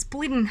 I'm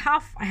split in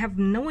half. I have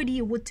no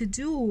idea what to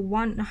do.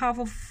 One half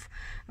of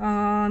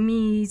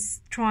me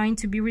is trying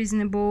to be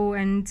reasonable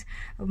and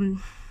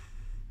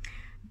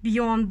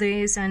beyond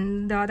this,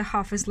 and the other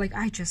half is like,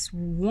 I just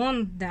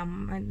want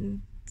them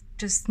and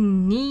just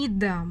need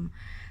them.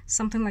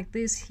 Something like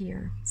this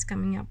here is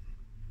coming up,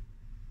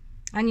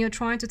 and you're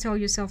trying to tell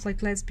yourself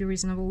like, let's be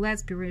reasonable,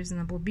 let's be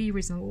reasonable, be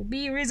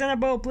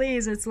reasonable,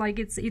 please. It's like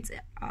it's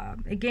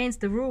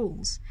against the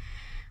rules.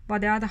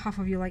 But the other half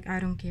of you like, I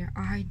don't care,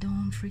 I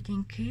don't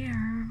freaking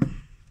care.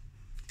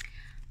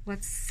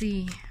 Let's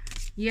see.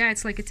 Yeah,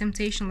 it's like a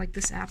temptation, like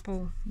this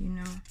apple, you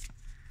know,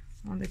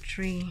 on the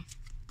tree.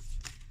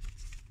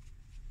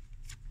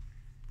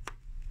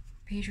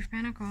 Page of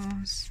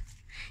Pentacles.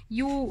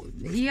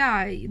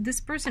 This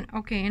person,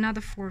 okay,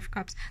 another 4 of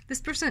Cups. This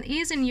person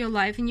is in your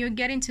life and you're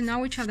getting to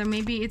know each other.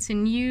 Maybe it's a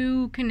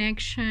new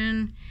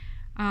connection,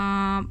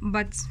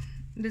 but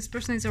this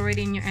person is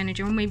already in your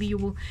energy, or maybe you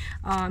will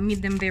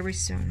meet them very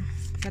soon,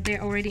 but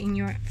they're already in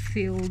your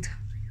field.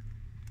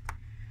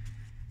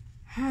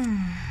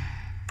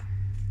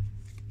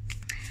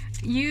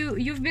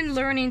 You've been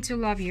learning to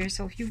love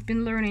yourself. You've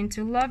been learning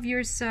to love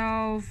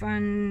yourself,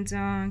 and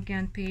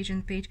again, page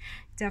and page.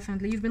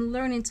 Definitely, you've been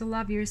learning to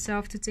love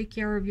yourself, to take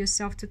care of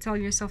yourself, to tell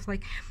yourself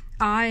like,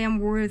 I am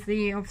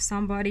worthy of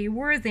somebody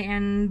worthy,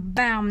 and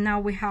bam, now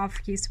we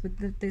have case with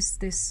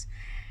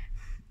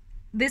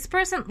this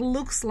person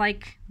looks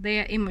like they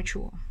are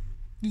immature.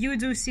 You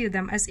do see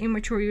them as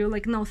immature. You're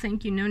like, no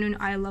thank you, no,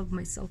 I love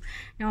myself.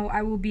 No,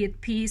 I will be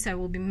at peace, I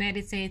will be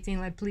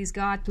meditating, like, please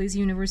God, please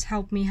universe,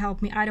 help me.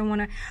 I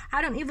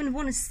don't even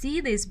want to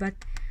see this, but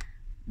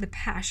the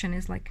passion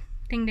is like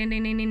ding ding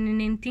ding ding ding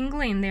ding,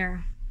 tingling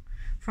there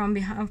from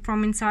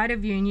inside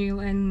of you,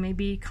 and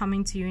maybe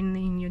coming to you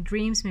in your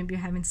dreams. Maybe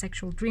you're having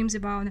sexual dreams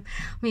about them.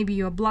 Maybe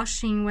you're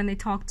blushing when they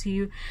talk to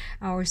you,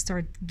 or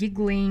start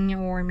giggling,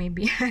 or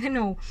maybe I don't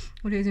know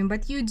what you're doing,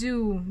 but you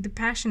do. The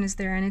passion is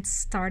there, and it's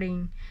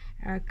starting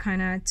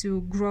kind of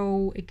to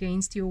grow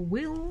against your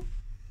will.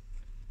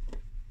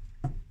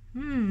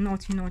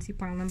 Naughty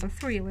pile number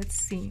 3. Let's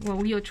see.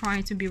 Well, you're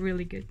trying to be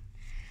really good.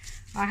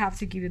 I have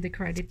to give you the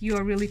credit. You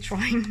are really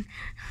trying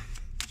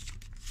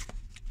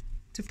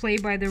to play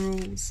by the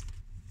rules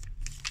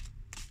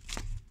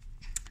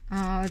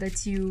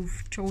that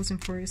you've chosen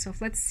for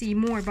yourself. Let's see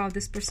more about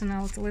this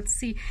personality. Let's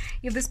see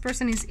if this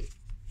person is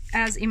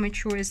as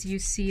immature as you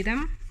see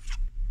them.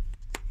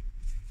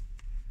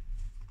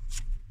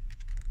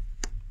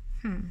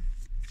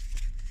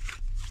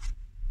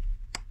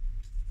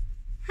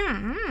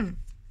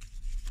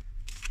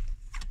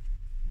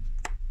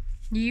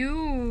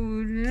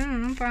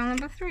 File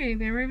number 3.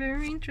 Very,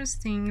 very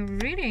interesting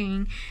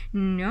reading.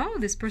 No,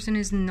 this person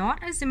is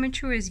not as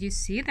immature as you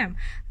see them.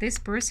 This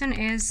person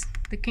is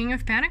the King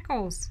of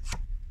Pentacles.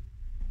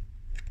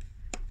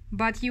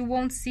 But you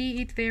won't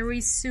see it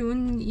very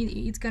soon.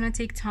 It's gonna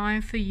take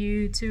time for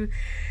you to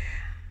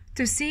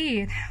see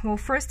it. Well,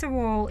 first of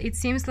all, it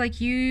seems like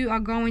you are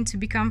going to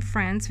become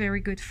friends, very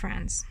good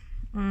friends,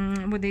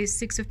 with the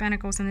 6 of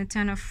Pentacles and the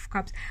 10 of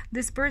Cups.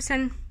 This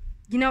person,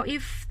 you know,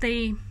 if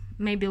they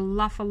maybe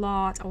laugh a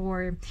lot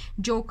or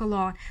joke a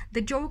lot,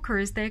 the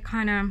jokers, they're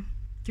kind of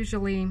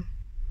usually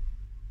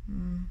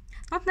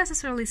not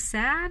necessarily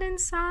sad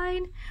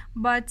inside,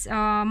 but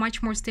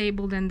much more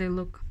stable than they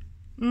look.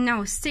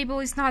 No, stable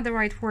is not the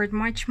right word.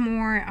 Much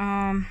more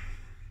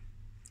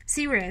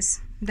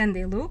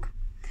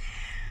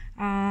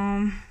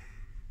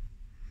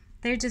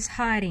They're just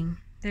hiding.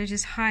 They're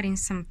just hiding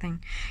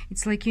something.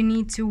 It's like you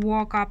need to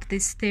walk up the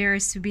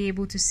stairs to be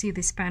able to see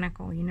this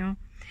pentacle, you know.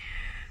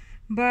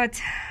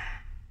 But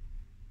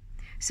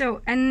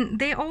so, and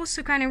they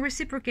also kind of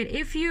reciprocate.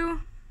 If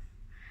you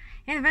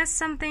invest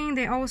something,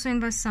 they also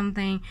invest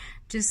something.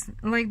 Just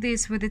like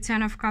this with the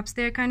Ten of Cups,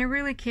 they're kind of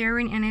really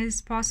caring, and it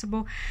is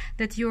possible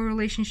that your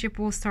relationship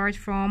will start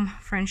from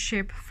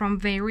friendship, from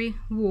very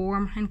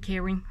warm and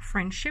caring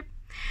friendship,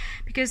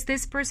 because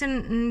this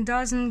person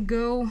doesn't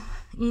go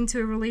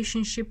into a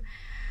relationship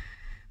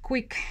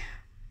quick.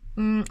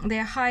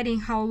 They're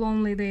hiding how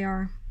lonely they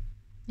are.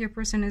 Your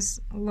person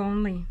is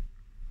lonely.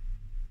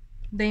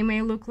 They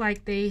may look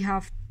like they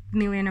have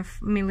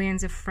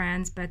millions of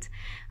friends, but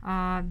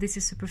this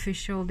is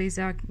superficial. These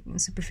are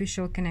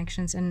superficial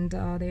connections, and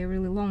they're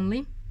really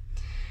lonely.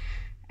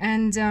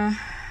 And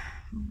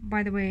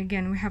by the way,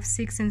 again, we have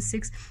 6 and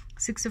 6,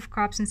 6 of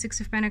Cups and 6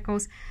 of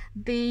Pentacles.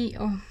 They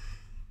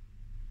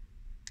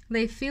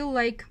feel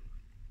like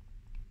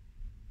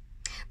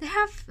they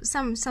have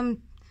some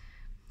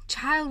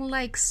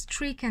childlike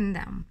streak in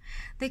them.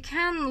 They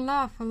can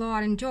laugh a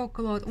lot and joke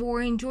a lot, or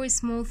enjoy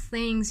small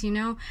things, you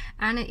know,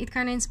 and it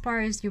kind of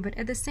inspires you. But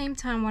at the same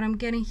time, what I'm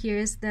getting here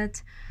is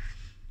that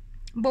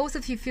both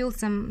of you feel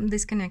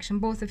this connection.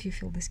 Both of you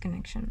feel this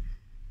connection.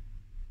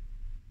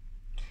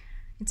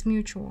 It's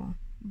mutual.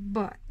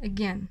 But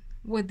again,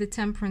 with the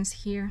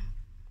Temperance here,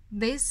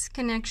 this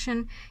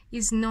connection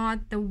is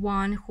not the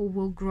one who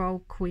will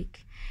grow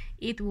quick.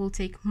 It will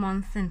take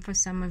months, and for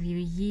some of you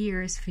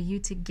years, for you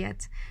to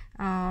get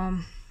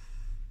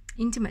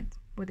intimate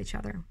with each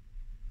other.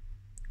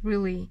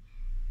 Really,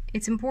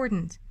 it's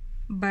important,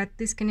 but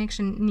this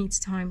connection needs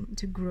time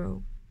to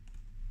grow.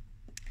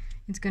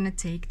 It's gonna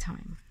take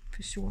time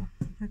for sure.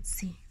 Let's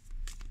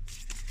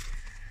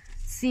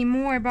see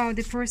more about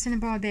the person,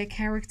 about their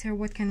character.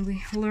 What can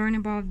we learn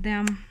about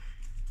them?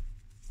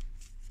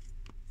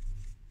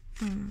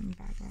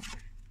 Bye-bye.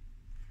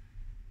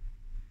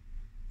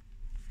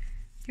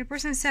 Your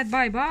person said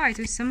bye-bye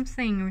to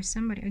something or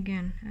somebody.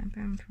 Again,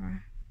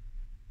 Emperor.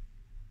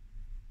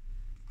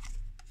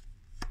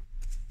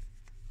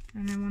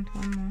 And I want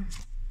one more.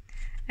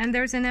 And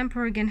there's an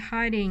Emperor again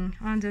hiding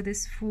under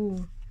this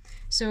Fool.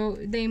 So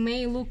they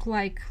may look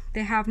like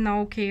they have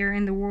no care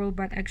in the world,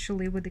 but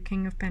actually with the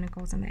King of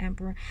Pentacles and the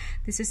Emperor,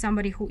 this is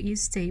somebody who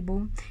is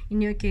stable.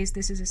 In your case,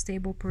 this is a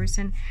stable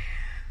person.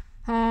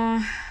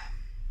 A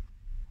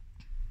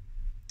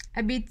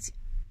bit,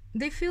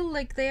 they feel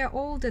like they are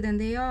older than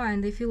they are,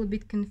 and they feel a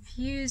bit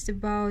confused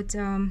about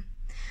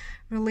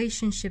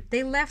relationship.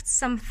 They left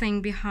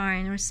something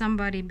behind, or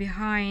somebody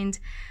behind,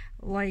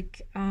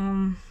 like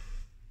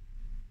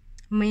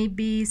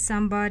maybe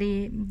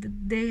somebody,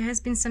 there has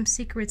been some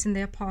secrets in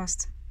their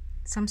past,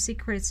 some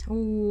secrets.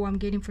 Oh, I'm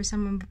getting for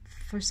some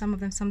of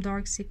them some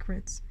dark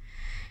secrets.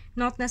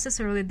 Not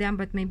necessarily them,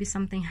 but maybe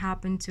something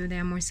happened to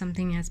them, or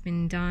something has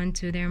been done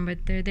to them,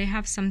 but they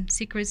have some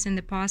secrets in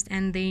the past,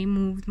 and they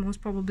moved.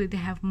 Most probably they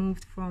have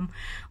moved from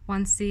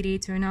one city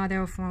to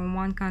another, or from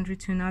one country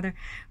to another,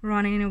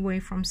 running away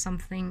from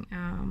something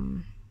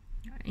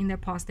in their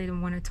past they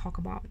don't want to talk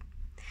about.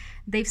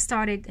 They've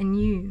started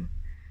anew,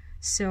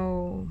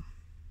 so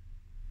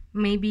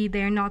maybe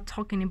they're not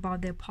talking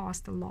about their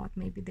past a lot.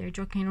 Maybe they're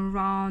joking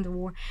around,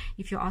 or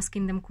if you're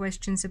asking them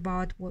questions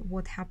about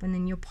what happened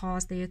in your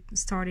past, they're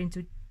starting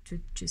to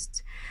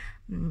just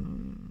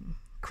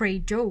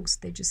create jokes.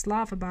 They just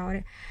laugh about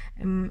it,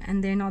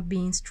 and they're not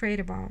being straight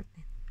about it,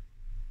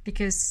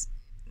 because,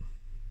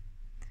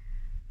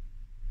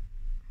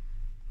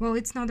 well,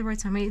 it's not the right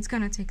time. It's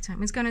gonna take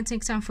time. It's gonna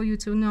take time for you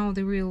to know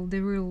the real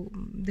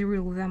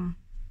them.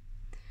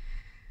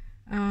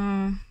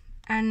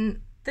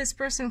 And this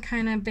person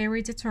kind of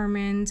very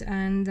determined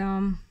and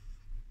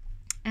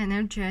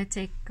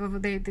energetic.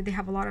 They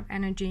have a lot of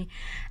energy,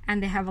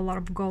 and they have a lot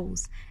of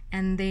goals,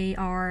 and they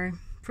are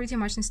pretty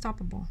much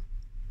unstoppable.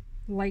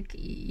 Like,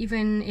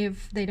 even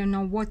if they don't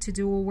know what to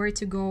do or where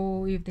to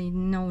go, if they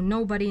know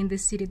nobody in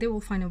this city, they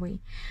will find a way.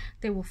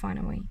 They will find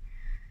a way.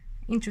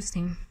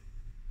 Interesting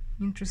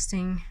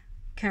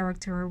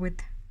character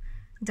with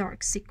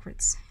dark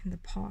secrets in the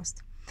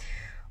past.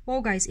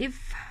 Well, guys,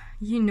 if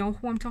you know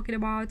who I'm talking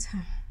about,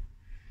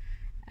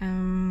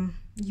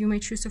 you may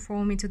choose to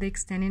follow me to the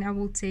extended. I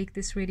will take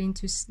this reading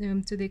to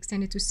the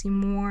extended to see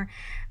more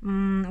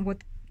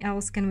what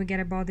else can we get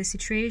about the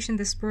situation,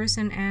 this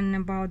person, and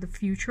about the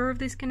future of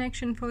this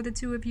connection for the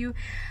two of you.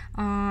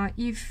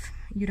 If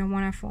you don't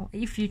want to follow,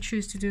 if you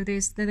choose to do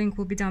this, the link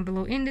will be down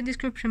below in the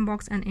description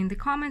box and in the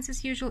comments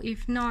as usual.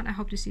 If not, I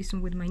hope to see you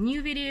soon with my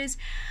new videos.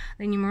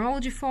 The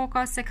numerology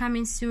forecasts are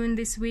coming soon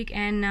this week,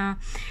 and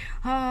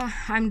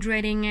I'm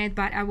dreading it,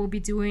 but I will be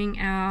doing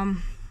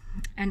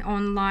an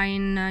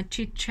online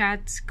chit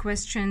chat,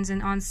 questions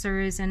and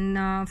answers,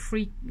 and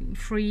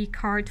free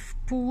card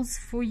pools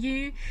for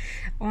you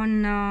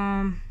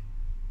on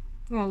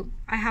well,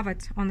 I have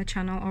it on the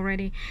channel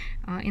already.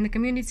 In the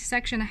community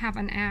section I have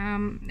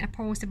a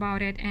post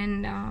about it,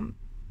 and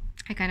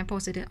I kind of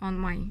posted it on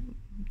my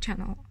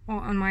channel,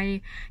 or on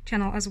my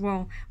channel as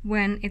well.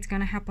 When it's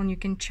gonna happen, you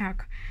can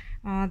check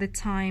the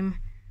time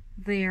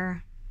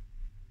there.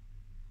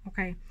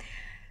 Okay,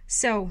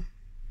 so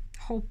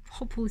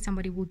hopefully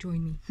somebody will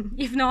join me.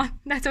 If not,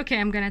 that's okay.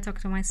 I'm gonna talk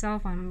to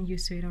myself. I'm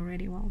used to it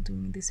already while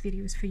doing these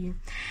videos for you.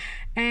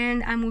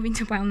 And I'm moving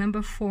to pile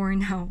number 4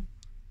 now.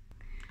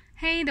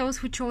 Hey, those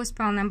who chose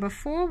pile number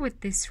 4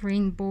 with this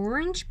rainbow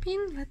orange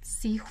pin, let's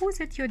see who's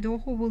at your door,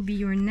 who will be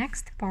your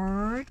next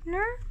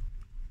partner.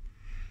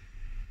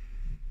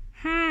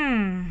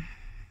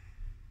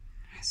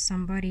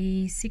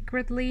 Somebody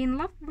secretly in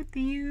love with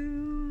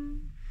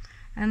you,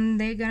 and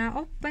they're gonna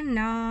open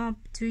up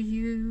to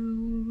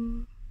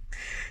you.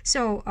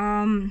 So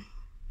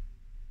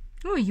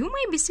oh, you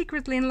may be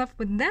secretly in love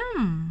with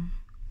them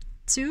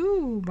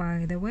too,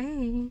 by the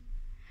way.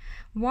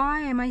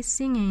 Why am I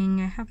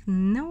singing? I have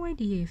no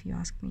idea, if you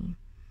ask me.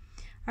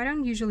 I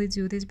don't usually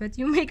do this, but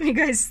you make me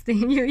guys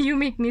sing. You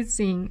make me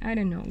sing. I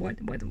don't know what.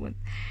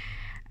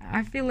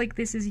 I feel like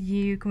this is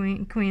you,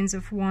 Queens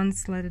of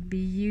Wands. Let it be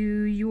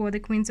you. You are the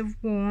Queens of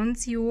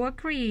Wands. You are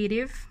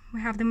creative.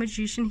 We have the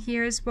Magician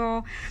here as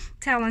well.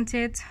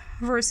 Talented,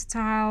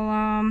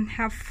 versatile,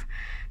 have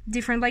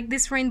different, like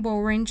this rainbow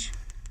orange.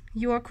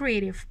 You are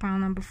creative, pile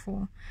number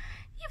 4.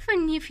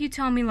 Even if you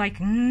tell me like,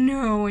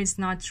 no, it's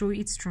not true,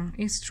 it's true.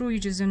 It's true, you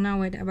just don't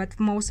know it. But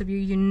most of you,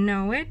 you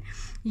know it.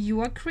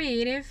 You are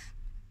creative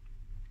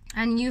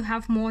and you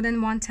have more than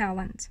one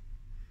talent.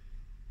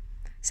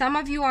 Some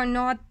of you are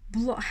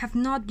have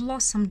not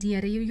blossomed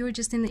yet. You're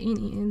just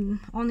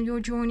on your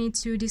journey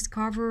to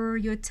discover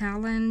your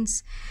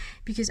talents,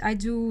 because I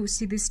do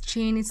see this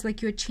chain. It's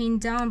like you're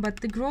chained down, but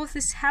the growth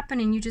is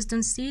happening. You just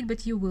don't see it,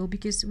 but you will,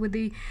 because with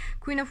the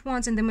Queen of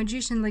Wands and the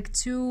Magician, like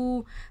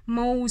 2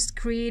 most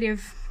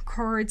creative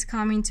cards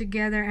coming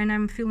together, and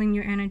I'm feeling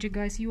your energy,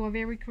 guys. You are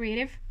very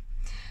creative,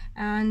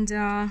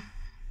 and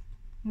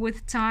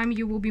with time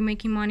you will be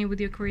making money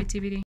with your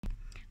creativity.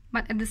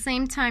 But at the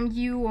same time,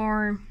 you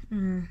are,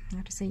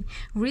 how to say,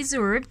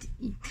 reserved.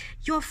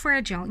 You're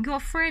fragile. You're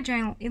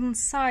fragile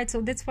inside,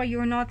 so that's why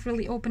you're not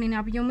really opening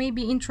up. You may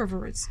be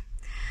introverts.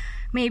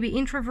 Maybe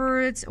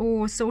introverts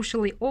or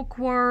socially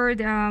awkward.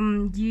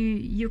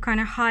 You're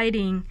kind of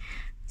hiding.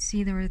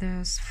 See, there are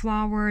those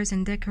flowers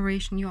and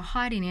decoration. You're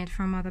hiding it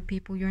from other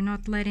people. You're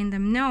not letting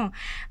them know.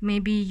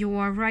 Maybe you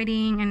are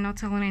writing and not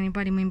telling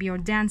anybody. Maybe you're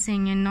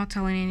dancing and not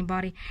telling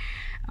anybody.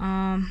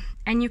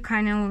 And you're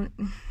kind of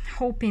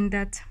hoping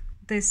that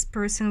this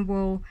person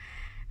will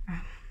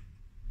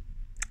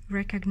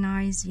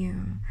recognize you,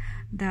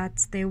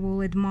 that they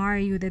will admire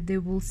you, that they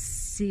will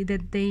see,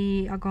 that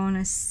they are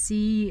gonna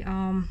see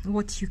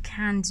what you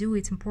can do.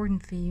 It's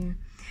important for you,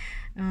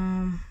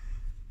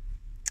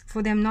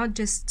 for them not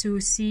just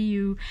to see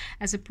you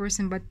as a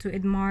person, but to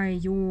admire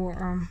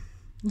your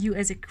you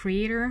as a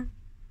creator,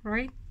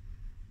 right?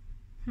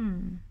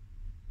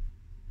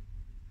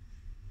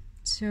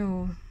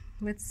 So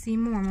let's see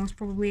more. Most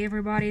probably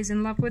everybody is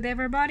in love with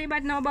everybody,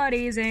 but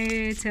nobody is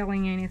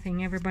telling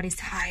anything. Everybody's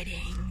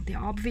hiding the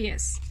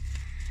obvious.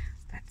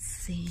 Let's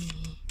see.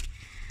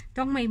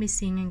 Don't make me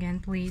sing again,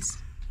 please.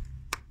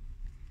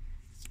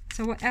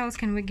 So what else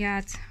can we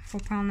get for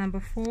pile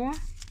number 4?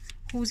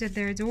 Who's at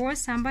their door?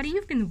 Somebody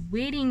you've been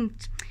waiting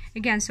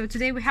again. So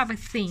today we have a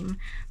theme.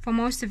 For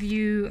most of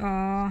you,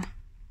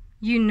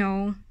 you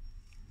know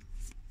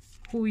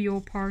who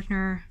your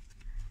partner,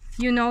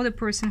 you know the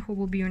person who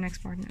will be your next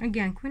partner.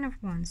 Again, Queen of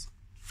Wands.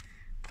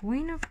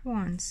 Queen of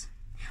Wands.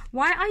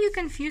 Why are you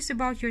confused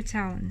about your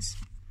talents?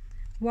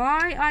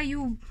 Why are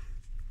you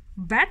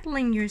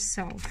battling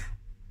yourself?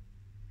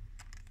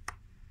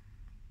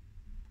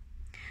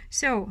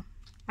 So,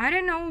 I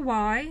don't know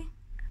why,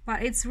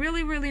 but it's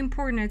really, really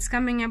important. It's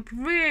coming up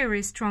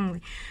very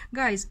strongly.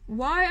 Guys,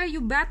 why are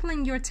you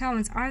battling your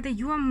talents? Either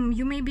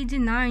you may be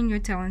denying your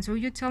talents, or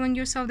you're telling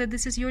yourself that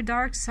this is your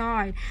dark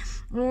side,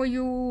 or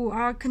you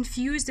are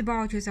confused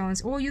about your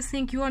talents, or you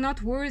think you are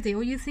not worthy,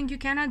 or you think you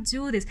cannot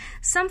do this.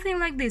 Something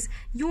like this.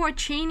 You are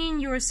chaining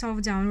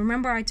yourself down.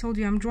 Remember, I told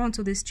you I'm drawn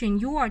to this chain.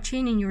 You are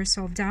chaining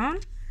yourself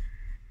down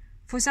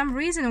for some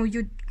reason, or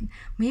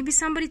maybe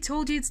somebody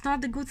told you it's not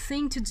the good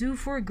thing to do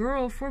for a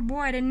girl, for a boy.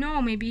 I don't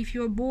know. Maybe if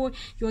you're a boy,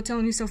 you're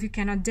telling yourself you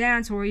cannot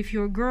dance, or if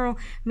you're a girl,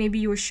 maybe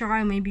you're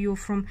shy, maybe you're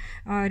from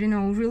I don't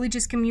know,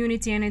 religious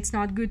community, and it's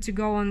not good to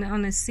go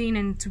on a scene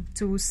and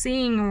to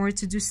sing or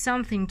to do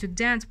something, to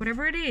dance,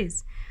 whatever it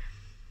is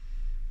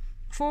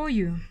for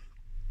you.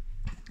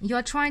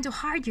 You're trying to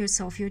hide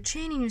yourself. You're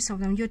chaining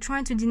yourself down. You're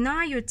trying to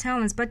deny your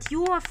talents, but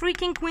you are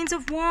freaking Queens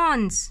of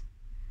Wands.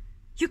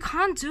 You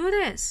can't do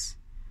this.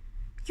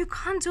 You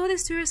can't do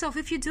this to yourself.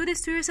 If you do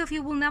this to yourself,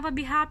 you will never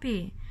be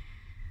happy.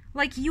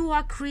 Like, you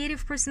are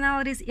creative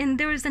personalities, and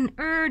there is an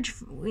urge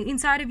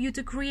inside of you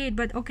to create,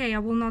 but okay, I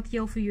will not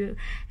yell for you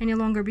any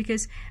longer,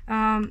 because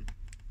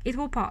it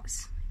will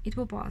pass. It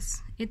will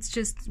pass. It's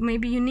just,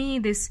 maybe you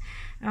need this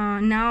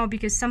now,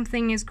 because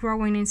something is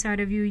growing inside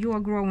of you. You are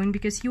growing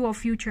because you are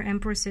future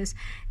empresses,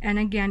 and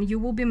again, you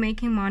will be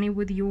making money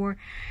with your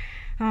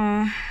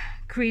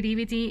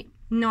creativity,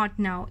 not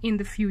now, in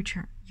the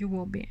future. You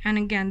will be. And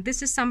again,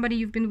 this is somebody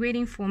you've been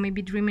waiting for,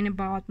 maybe dreaming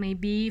about,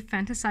 maybe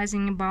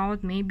fantasizing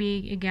about,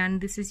 maybe again,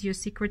 this is your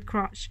secret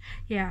crush.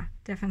 Yeah,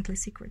 definitely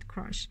secret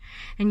crush.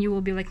 And you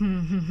will be like,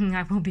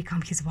 I will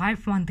become his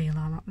wife one day.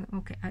 Lala.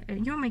 Okay,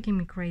 you're making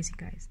me crazy,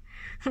 guys.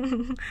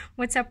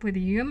 What's up with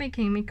you? You're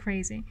making me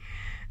crazy.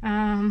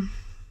 Yeah,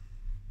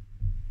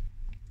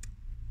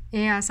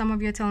 some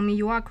of you are telling me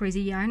you are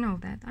crazy. Yeah, I know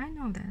that. I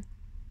know that.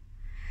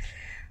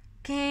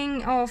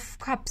 King of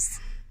Cups.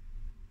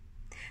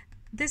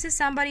 This is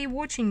somebody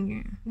watching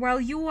you.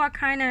 While you are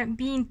kind of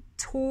being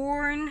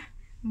torn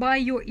by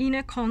your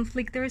inner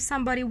conflict, there is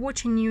somebody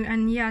watching you,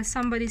 and yeah,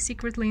 somebody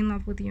secretly in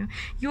love with you.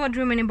 You are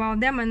dreaming about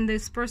them, and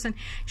this person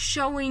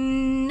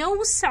showing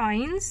no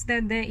signs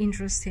that they're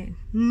interested.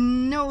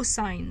 No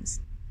signs.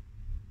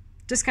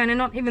 Just kind of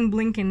not even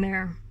blinking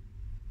there.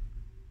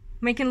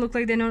 Making look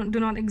like they do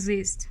not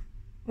exist.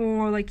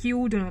 Or like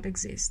you do not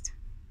exist.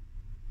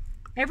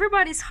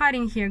 Everybody's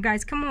hiding here,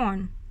 guys. Come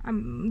on.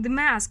 The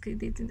mask,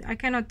 I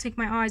cannot take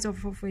my eyes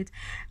off of it.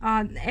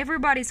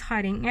 Everybody's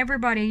hiding.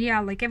 Everybody, yeah,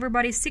 like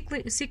everybody's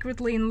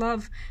secretly in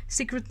love,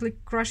 secretly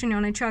crushing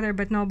on each other,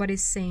 but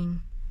nobody's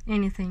saying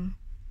anything.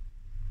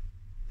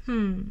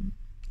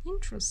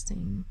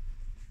 Interesting.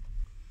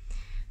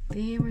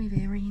 Very,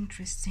 very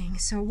interesting.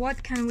 So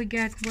what can we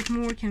get? What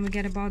more can we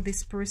get about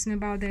this person,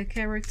 about their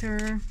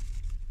character?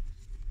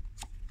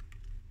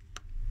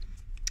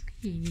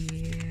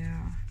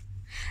 Yeah.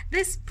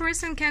 This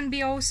person can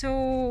be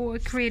also a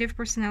creative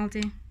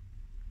personality.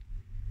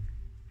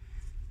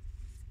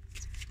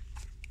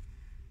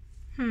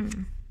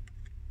 Ooh.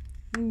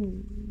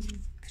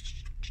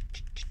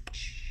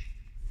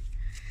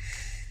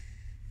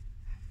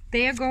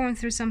 They are going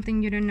through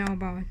something you don't know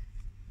about.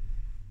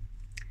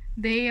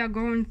 They are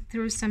going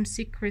through some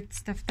secret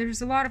stuff. There's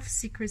a lot of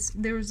secrets.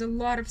 There's a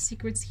lot of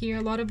secrets here,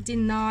 a lot of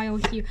denial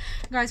here.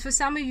 Guys, for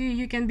some of you,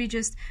 you can be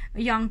just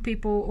young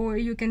people, or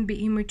you can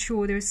be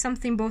immature. There's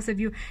something, both of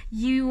you.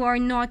 You are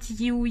not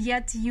you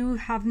yet. You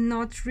have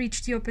not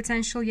reached your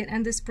potential yet.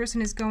 And this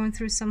person is going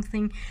through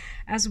something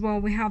as well.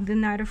 We have the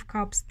Knight of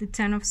Cups, the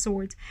Ten of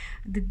Swords,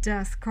 the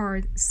Death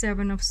card,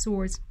 Seven of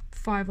Swords,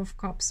 Five of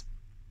Cups,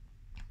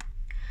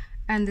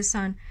 and the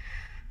Sun.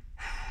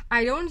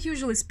 I don't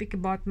usually speak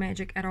about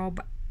magic at all,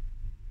 but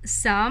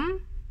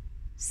some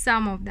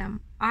of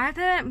them,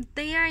 either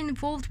they are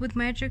involved with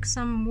magic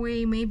some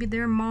way, maybe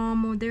their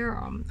mom or their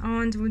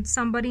aunt, with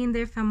somebody in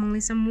their family,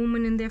 some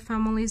woman in their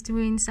family is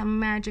doing some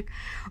magic,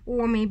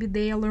 or maybe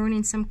they are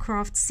learning some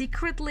craft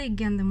secretly.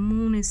 Again, the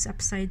moon is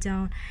upside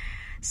down.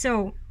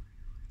 So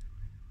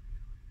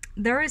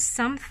there is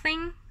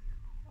something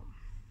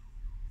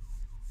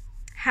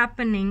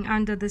happening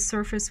under the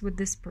surface with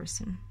this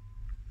person.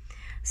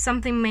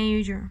 Something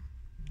major,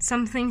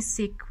 something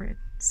secret,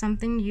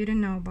 something you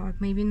don't know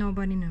about, maybe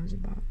nobody knows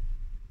about.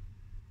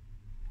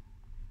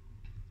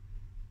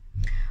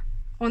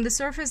 On the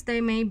surface,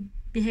 they may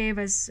behave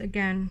as,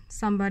 again,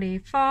 somebody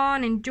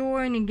fun,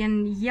 enjoying,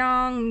 again,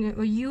 young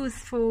or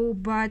youthful,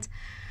 but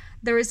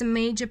there is a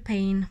major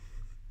pain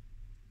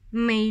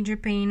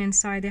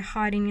inside. They're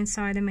hiding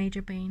inside a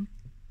major pain.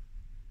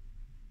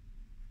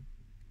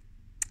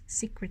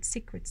 Secret,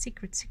 secret,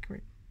 secret,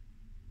 secret.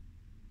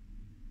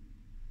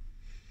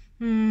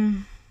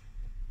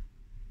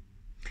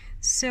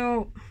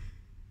 So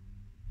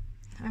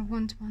I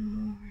want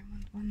one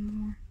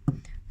more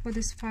for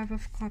this Five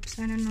of Cups.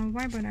 I don't know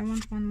why, but I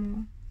want one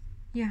more.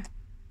 Yeah,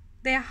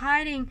 they're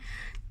hiding.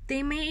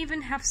 They may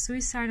even have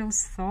suicidal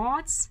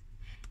thoughts.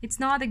 It's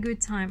not a good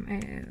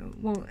time.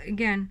 Well,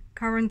 again,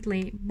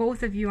 currently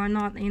both of you are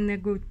not in a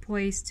good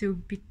place to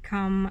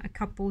become a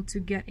couple, to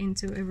get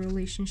into a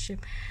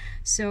relationship.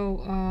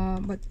 So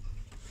but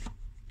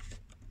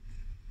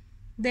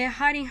they're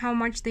hiding how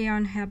much they are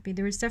unhappy.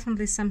 There is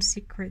definitely some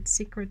secret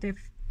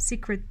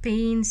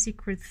pain,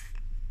 secret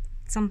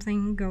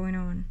something going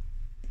on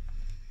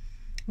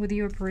with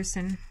your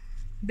person.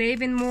 They've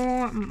been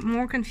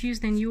more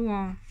confused than you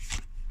are.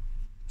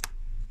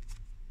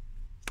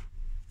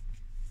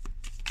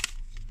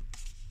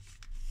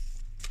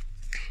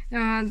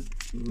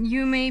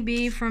 You may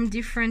be from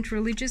different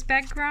religious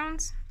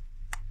backgrounds.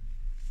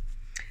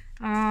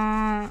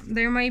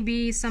 There may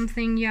be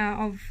something,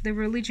 yeah, of the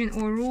religion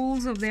or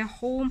rules of their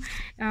home,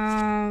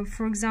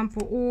 for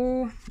example,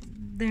 or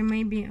there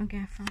may be,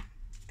 okay,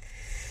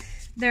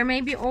 there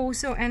may be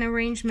also an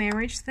arranged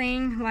marriage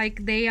thing,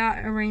 like they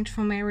are arranged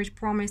for marriage,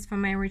 promised for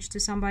marriage to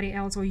somebody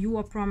else, or you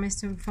are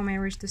promised for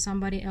marriage to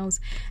somebody else.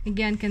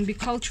 Again, can be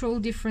cultural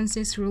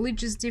differences,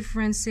 religious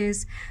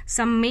differences,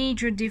 some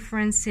major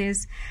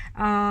differences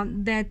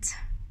that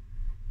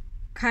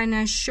kind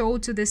of show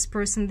to this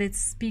person, that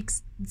speak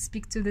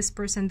to this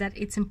person, that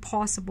it's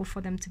impossible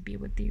for them to be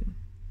with you.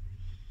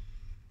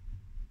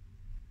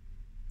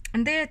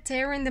 And they are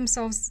tearing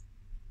themselves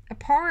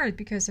apart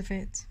because of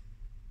it.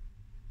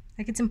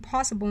 Like, it's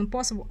impossible.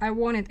 I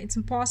want it. It's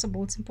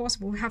impossible.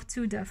 We have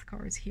two Death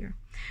cards here.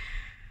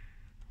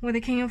 with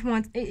the King of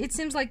Wands, it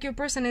seems like your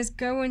person is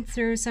going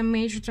through some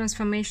major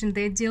transformation.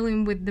 They're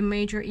dealing with the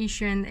major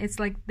issue, and it's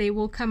like they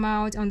will come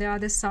out on the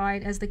other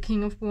side as the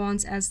King of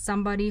Wands, as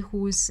somebody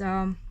who's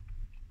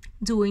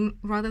doing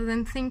rather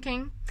than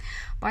thinking.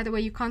 By the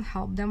way, you can't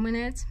help them in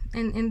it.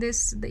 And in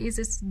this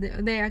is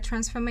their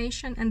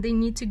transformation, and they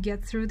need to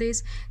get through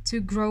this to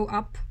grow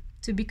up,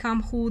 to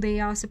become who they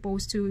are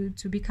supposed to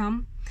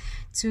become,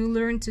 to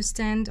learn to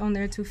stand on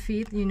their 2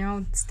 feet, you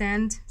know,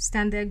 stand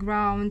their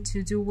ground,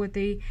 to do what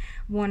they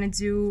want to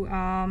do.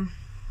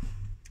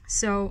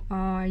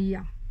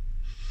 Yeah.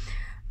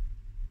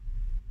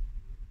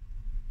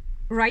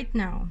 Right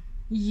now,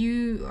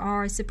 you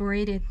are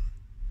separated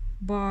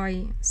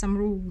by some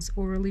rules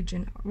or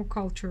religion or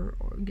culture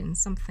or again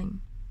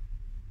something,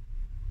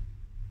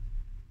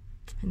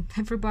 and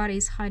everybody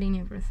is hiding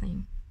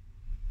everything.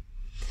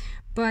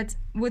 But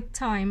with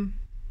time,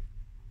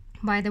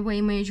 by the way,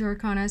 major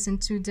arcana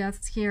and 2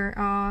 deaths here,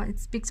 it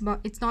speaks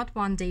about, it's not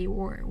 1 day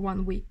or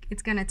 1 week.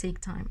 It's gonna take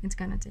time. It's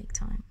gonna take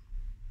time.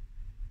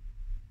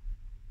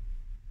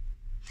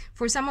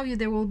 For some of you,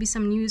 there will be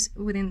some news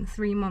within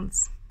 3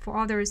 months. For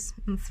others,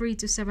 in 3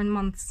 to 7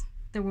 months,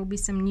 there will be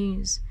some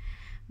news.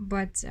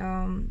 But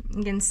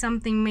again,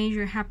 something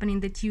major happening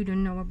that you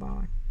don't know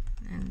about.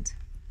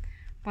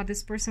 But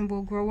this person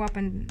will grow up,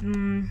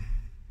 and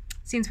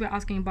since we're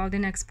asking about the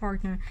next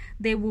partner,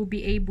 they will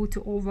be able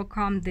to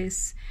overcome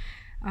this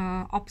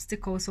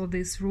obstacles or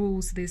these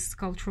rules, these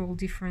cultural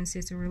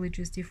differences or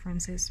religious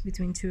differences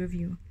between 2 of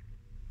you.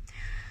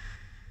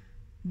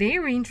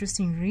 Very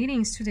interesting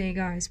readings today,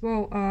 guys.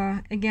 Well,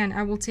 again,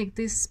 I will take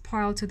this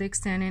pile to the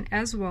extended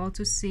as well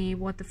to see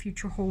what the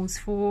future holds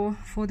for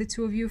the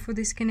 2 of you, for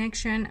this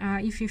connection.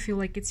 If you feel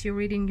like it's your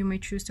reading, you may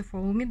choose to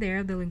follow me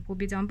there. The link will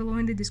be down below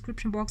in the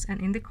description box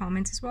and in the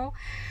comments as well.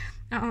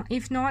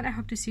 If not, I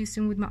hope to see you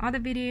soon with my other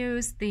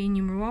videos. The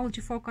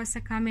numerology forecasts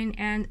are coming,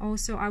 and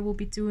also I will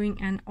be doing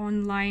an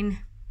online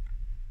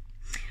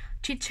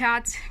chit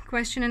chat,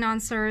 question and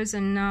answers,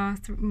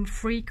 and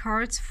free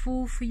cards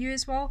full for you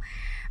as well.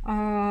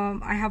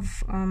 I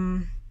have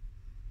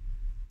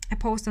a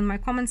post on my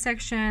comment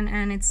section,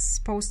 and it's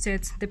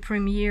posted, the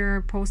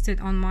premiere posted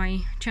on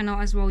my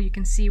channel as well. You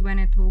can see when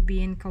it will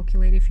be in,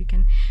 calculate if you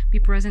can be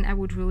present. I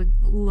would really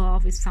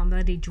love if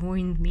somebody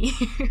joined me.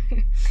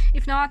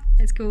 If not,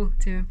 that's cool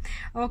too.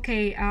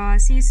 Okay,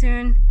 see you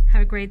soon.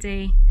 Have a great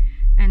day,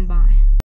 and bye.